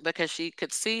 because she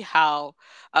could see how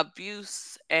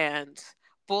abuse and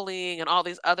bullying and all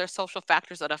these other social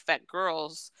factors that affect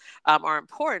girls are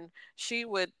important. She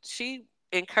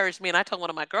encouraged me, and I told one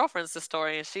of my girlfriends the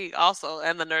story, and she also,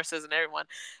 and the nurses and everyone,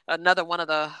 another one of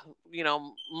the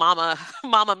mama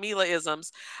mama Mila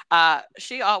isms.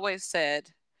 She always said,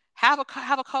 have a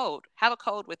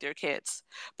code with your kids,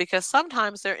 because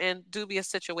sometimes they're in dubious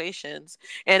situations,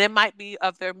 and it might be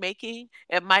of their making,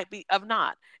 it might be of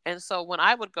not. And so when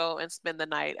I would go and spend the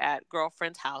night at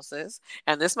girlfriends' houses,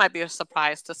 and this might be a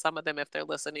surprise to some of them if they're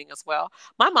listening as well,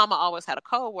 my mama always had a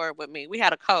code word with me. We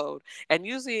had a code, and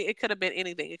usually it could have been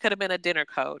anything. It could have been a dinner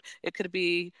code. It could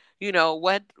be,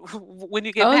 what when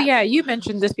you get Oh back. yeah, you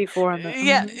mentioned this before on the.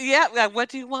 Yeah, yeah. Like, what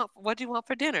do you want? What do you want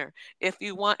for dinner?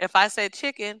 If I say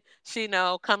chicken, she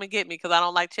know come and get me because I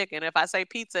don't like chicken. If I say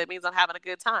pizza, it means I'm having a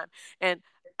good time. And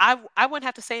I wouldn't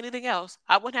have to say anything else.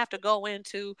 I wouldn't have to go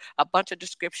into a bunch of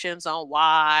descriptions on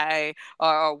why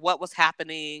or what was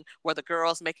happening. Were the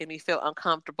girls making me feel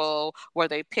uncomfortable? Were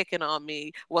they picking on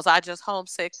me? Was I just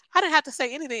homesick? I didn't have to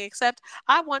say anything except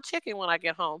I want chicken when I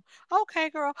get home. Okay,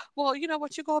 girl. Well, you know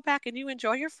what? You go back and you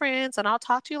enjoy your friends, and I'll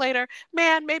talk to you later.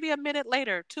 Man, maybe a minute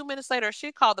later, 2 minutes later,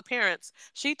 she'd call the parents.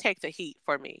 She'd take the heat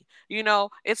for me.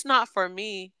 It's not for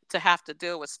me to have to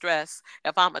deal with stress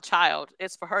if I'm a child.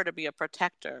 It's for her to be a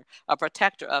protector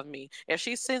of me. If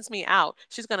she sends me out,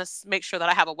 she's going to make sure that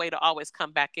I have a way to always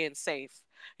come back in safe.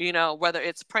 Whether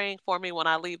it's praying for me when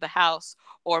I leave the house,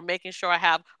 or making sure I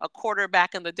have a quarter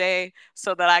back in the day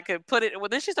so that I could put it. Well,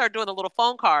 then she started doing the little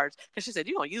phone cards, because she said,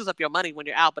 "You don't use up your money when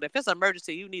you're out, but if it's an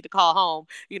emergency, you need to call home.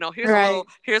 Right.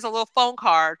 Here's a little phone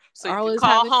card so you can Always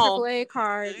have call a home." AAA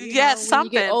card. Yes, When you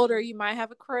get something. older, you might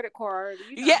have a credit card.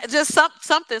 Yeah, just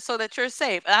something so that you're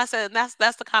safe. And I said, and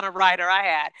that's the kind of writer I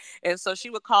had. And so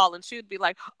she would call, and she would be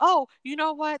like, "Oh, you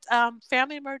know what?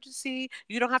 Family emergency.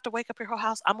 You don't have to wake up your whole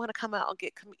house. I'm gonna come out and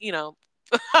get,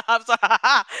 I'm sorry.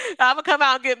 I'm gonna come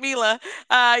out and get Mila.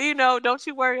 Don't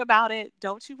you worry about it.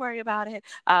 Don't you worry about it.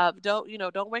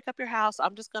 Don't wake up your house.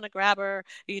 I'm just gonna grab her.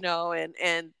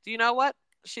 And you know what?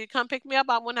 She'd come pick me up.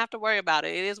 I wouldn't have to worry about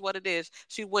it. It is what it is.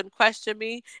 She wouldn't question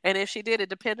me, and if she did, it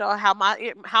depended on how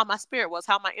my spirit was,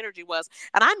 how my energy was,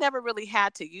 and I never really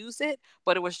had to use it,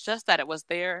 but it was just that it was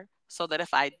there, so that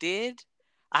if I did,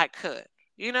 I could.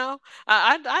 When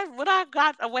I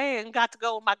got away and got to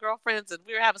go with my girlfriends and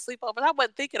we were having sleepovers, I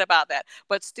wasn't thinking about that.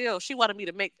 But still, she wanted me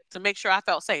to make sure I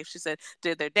felt safe. She said,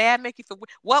 "Did their dad make you feel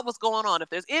what was going on? If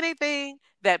there's anything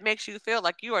that makes you feel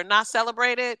like you are not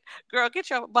celebrated, girl, get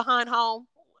your behind home."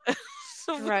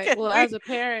 So we Right. can Well, we as a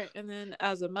parent and then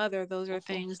as a mother, those are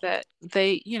things that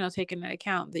they, take into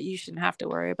account that you shouldn't have to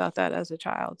worry about that as a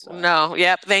child. So, No,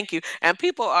 yep, thank you. And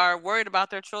people are worried about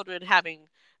their children having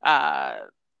uh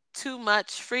too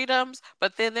much freedoms,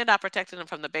 but then they're not protecting them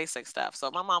from the basic stuff.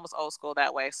 So my mom was old school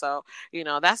that way. So,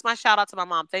 that's my shout out to my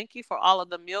mom. Thank you for all of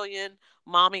the million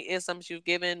mommy isms you've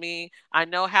given me. I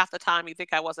know half the time you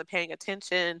think I wasn't paying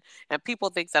attention, and people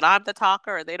think that I'm the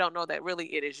talker, and they don't know that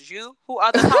really it is you who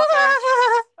are the talker.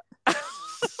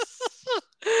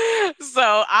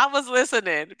 So I was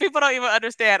listening. People don't even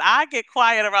understand. I get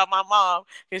quiet around my mom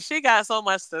because she got so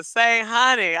much to say,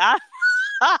 honey. I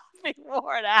be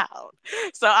worn out.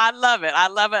 So I love it. I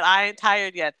love it. I ain't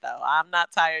tired yet, though. I'm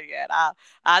not tired yet.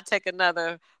 I'll take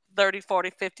another 30,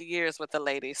 40, 50 years with the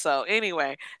lady. So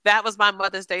anyway, that was my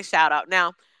Mother's Day shout out.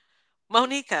 Now,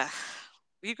 Monica,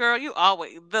 you girl, you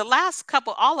always the last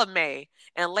couple all of May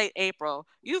and late April,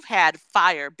 you've had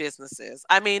fire businesses.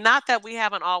 I mean, not that we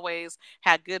haven't always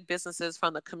had good businesses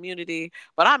from the community,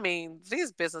 but I mean,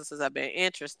 these businesses have been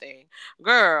interesting.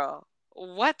 Girl,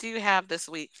 what do you have this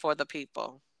week for the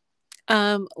people?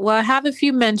 well, I have a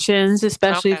few mentions,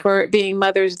 especially Okay. for it being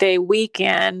Mother's Day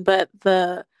weekend, but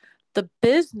the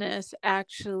business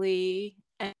actually,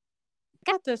 and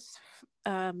I got this.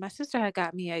 My sister had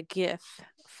got me a gift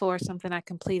for something I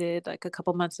completed like a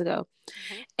couple months ago,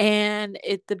 Mhm. and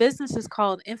the business is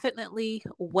called Infinitely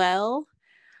Well.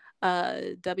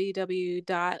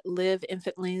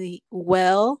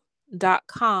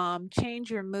 www.liveinfinitely.well.com.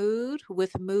 Change your mood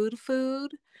with Mood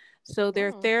Food. So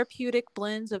they're therapeutic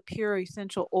blends of pure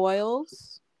essential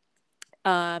oils.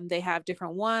 They have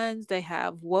different ones. They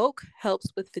have Woke,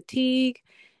 helps with fatigue.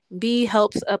 B,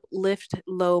 helps uplift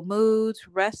low moods.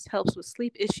 Rest helps with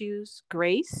sleep issues.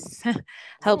 Grace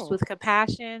helps with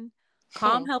compassion.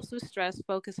 Calm helps with stress.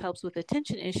 Focus helps with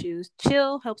attention issues.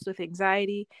 Chill helps with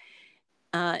anxiety.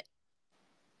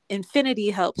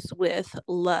 Infinity helps with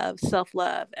love,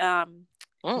 self-love.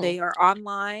 They are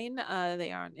online.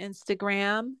 They are on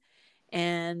Instagram.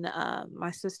 And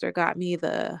my sister got me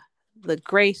the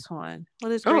Grace one.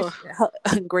 What is Grace?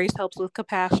 Grace helps with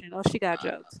compassion. Oh, she got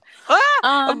jokes.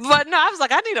 But no, I was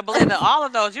like, I need a blend of all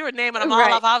of those. You were naming them all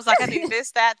off. I was like, I need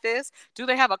this, that, this. Do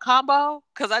they have a combo?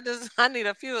 Because I need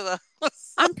a few of those.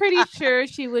 I'm pretty sure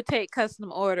she would take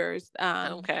custom orders.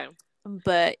 Okay.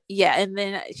 But yeah, and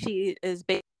then she is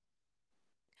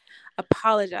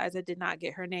apologize, I did not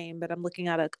get her name, but I'm looking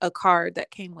at a card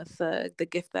that came with the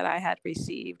gift that I had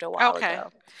received a while ago.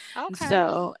 Okay.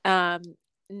 So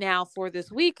now for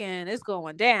this weekend, it's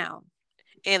going down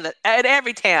in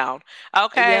every town.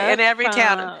 Okay. Yep, in every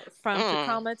town. From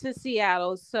Tacoma to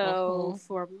Seattle. So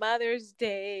for Mother's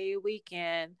Day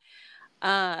weekend,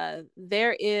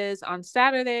 there is on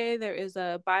Saturday, there is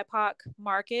a BIPOC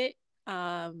market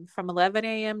from 11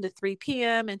 a.m. to 3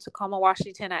 p.m. in Tacoma,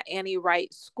 Washington at Annie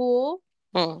Wright School.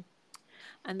 And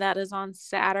that is on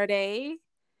Saturday.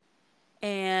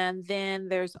 And then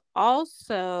there's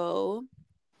also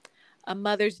a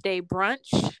Mother's Day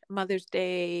brunch, Mother's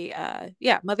Day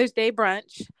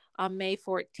brunch on May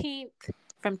 14th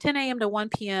from 10 a.m. to 1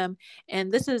 p.m.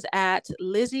 And this is at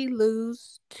Lizzie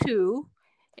Lou's 2.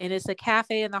 And it's a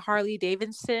cafe in the Harley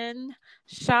Davidson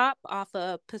shop off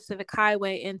of Pacific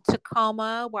Highway in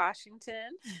Tacoma,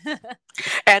 Washington.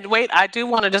 And wait, I do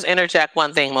want to just interject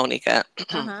one thing, Monica.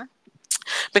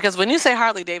 Because when you say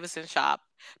Harley Davidson shop,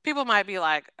 people might be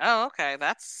like, oh, okay,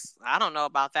 I don't know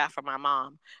about that for my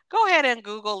mom. Go ahead and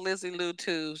Google Lizzie Lou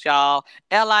 2s, y'all.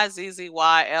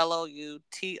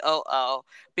 LIZZYLOUTOO.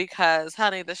 Because,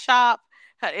 honey, the shop,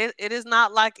 it is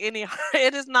not like it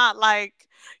is not like,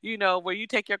 where you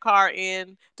take your car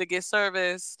in to get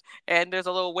serviced and there's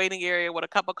a little waiting area with a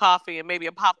cup of coffee and maybe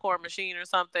a popcorn machine or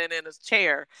something and a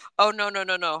chair. Oh, no.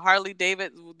 Harley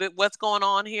Davidson, what's going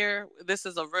on here? This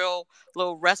is a real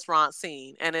little restaurant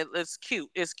scene and it's cute.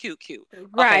 It's cute.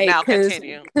 Right. Okay, now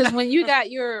continue. Because when you got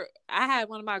I had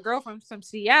one of my girlfriends from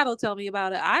Seattle tell me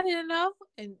about it. I didn't know.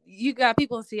 And you got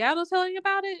people in Seattle telling you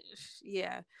about it?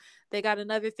 Yeah. They got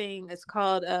another thing. It's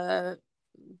called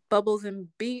Bubbles and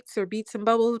Beats or Beats and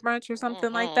Bubbles brunch or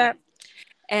something like that.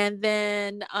 And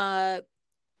then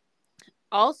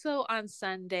also on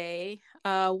Sunday,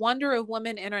 Wonder of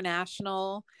Women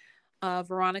International,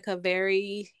 Veronica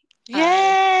Very.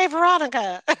 Yay,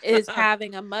 Veronica! is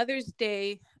having a Mother's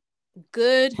Day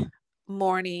good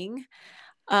morning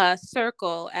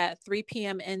circle at 3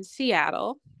 p.m. in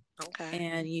Seattle. Okay.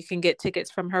 And you can get tickets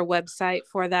from her website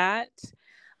for that.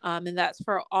 And that's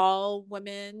for all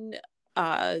women,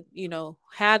 had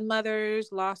mothers,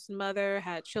 lost mother,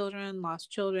 had children, lost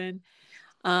children.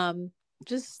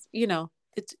 Just,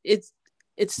 it's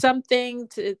something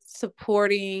it's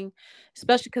supporting,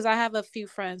 especially because I have a few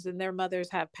friends and their mothers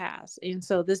have passed. And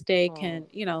so this day can,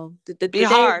 the day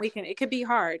hard. It could be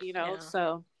hard,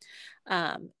 so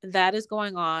that is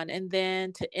going on. And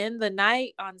then to end the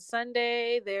night on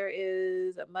Sunday, there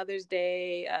is a Mother's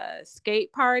Day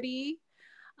skate party.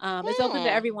 It's open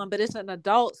to everyone, but it's an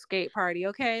adult skate party.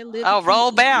 Okay.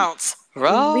 Roll bounce.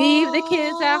 Leave the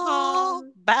kids at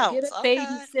home. Bounce. Get a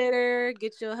babysitter.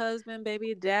 Get your husband,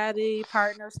 baby, daddy,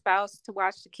 partner, spouse to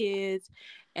watch the kids,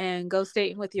 and go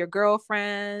skating with your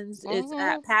girlfriends. It's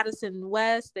at Patterson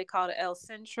West. They call it El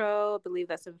Centro. I believe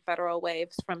that's in Federal Way.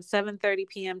 It's from 7:30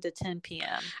 p.m. to 10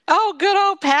 p.m. Oh, good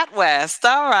old Pat West.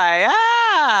 All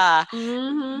right.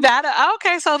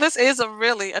 Okay. So this is a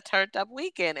turned up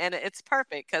weekend, and it's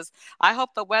perfect because I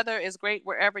hope the weather is great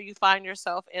wherever you find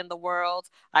yourself in the world.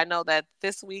 I know that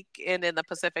this weekend in the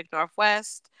Pacific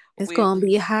Northwest, it's going to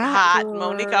be hot.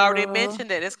 Monica already mentioned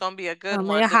it. It's going to be a good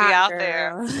one to be out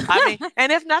there. I mean,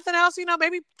 and if nothing else,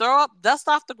 maybe dust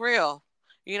off the grill,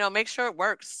 make sure it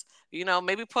works,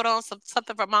 maybe put on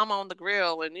something for mama on the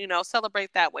grill and,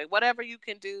 celebrate that way. Whatever you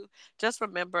can do, just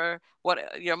remember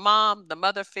what your mom, the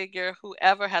mother figure,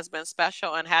 whoever has been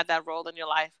special and had that role in your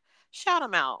life, shout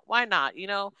them out. Why not? You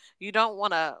don't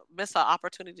want to miss an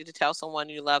opportunity to tell someone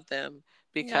you love them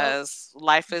because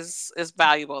life is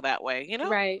valuable that way,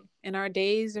 Right. And our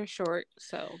days are short.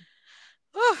 So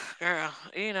Whew, girl,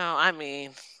 I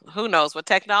mean, who knows? With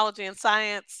technology and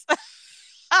science,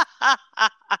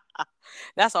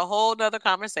 that's a whole nother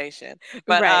conversation.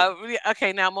 But Right.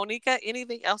 okay, now Monica,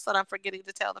 anything else that I'm forgetting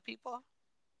to tell the people?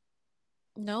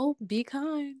 No, be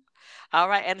kind. All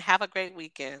right, and have a great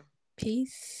weekend.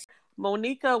 Peace.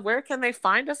 Monica, where can they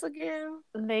find us again?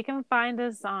 They can find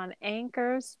us on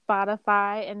Anchor,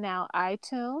 Spotify, and now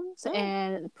iTunes.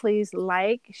 And please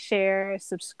like, share,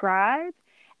 subscribe,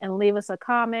 and leave us a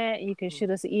comment. You can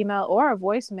shoot us an email or a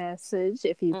voice message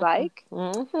if you'd like.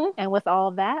 And with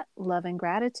all that, love and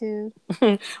gratitude.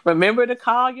 Remember to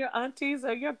call your aunties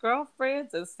or your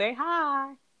girlfriends and say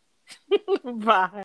hi. Bye.